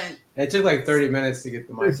different. It took like 30 minutes to get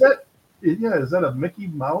the mic. Is that a Mickey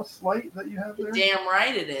Mouse light that you have there? Damn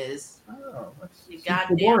right it is. Oh, that's you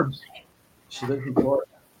goddamn. She lives in Florida.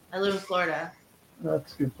 I live in Florida.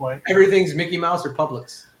 That's a good point. Everything's Mickey Mouse or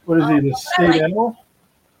Publix. What is he, the state animal?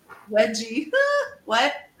 Wedgie.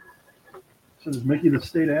 What? So is Mickey the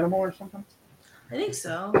state animal or something? I think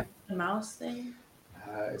so. The mouse thing.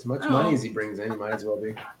 As much money as he brings in, he might as well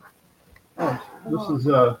be. Oh,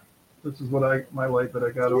 this is my light that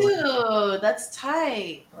I got over. Dude, that's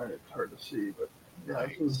tight. It's hard to see, but yeah,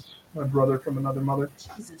 this is my brother from another mother.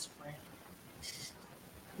 Jesus Christ.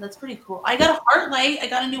 That's pretty cool. I got a heart light. I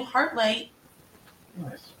got a new heart light.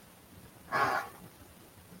 Nice.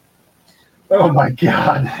 Oh my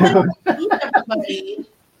God. Everybody.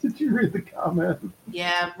 Did you read the comment?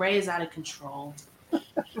 Yeah, Ray is out of control.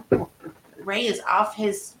 Ray is off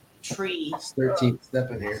his tree. 13th step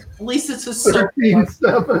in here. At least it's a circle. 13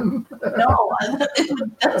 stepping. No,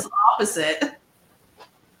 that's the opposite.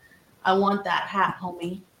 I want that hat,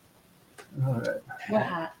 homie. All right. What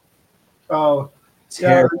hat? Oh, it's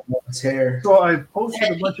hair. It's hair. So I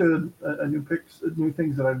posted a bunch of new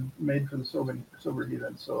things that I've made for the Sober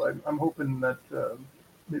Heathen. So I'm hoping that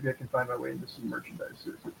maybe I can find my way into some merchandise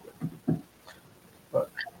seriously quick. But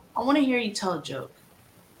I want to hear you tell a joke.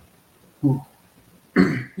 Who?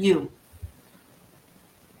 You.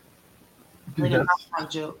 Like a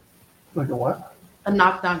knock-knock joke. Like a what? A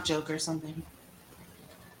knock-knock joke or something.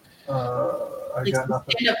 I got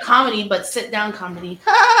nothing. Stand-up comedy, but sit-down comedy.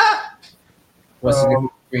 What's the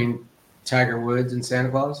difference between Tiger Woods and Santa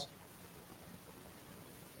Claus?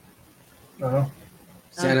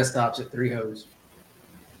 Santa stops at 3 hoes.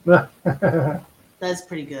 That's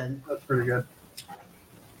pretty good. That's pretty good.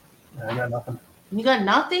 Yeah, I got nothing. You got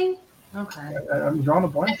nothing? Okay. I'm drawing a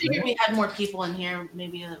blank. I figured we had more people in here.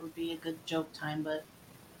 Maybe that would be a good joke time, but.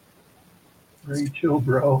 Very chill,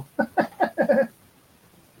 bro.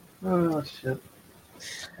 Oh, shit.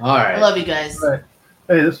 All right. I love you guys. All right.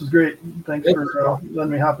 Hey, this is great. Thanks Thank for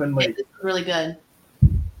letting me hop in Hey, late. this is really good.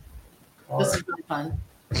 All This right. is really fun.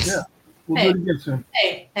 Yeah, we'll Hey. do it again soon.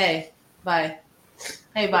 Hey, bye.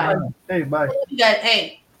 Hey, bye. Hey, bye. You guys,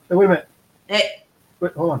 hey, Hey, wait a minute. hey,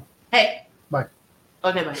 Wait, hold on. hey. Bye.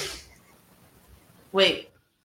 Okay, bye. Wait.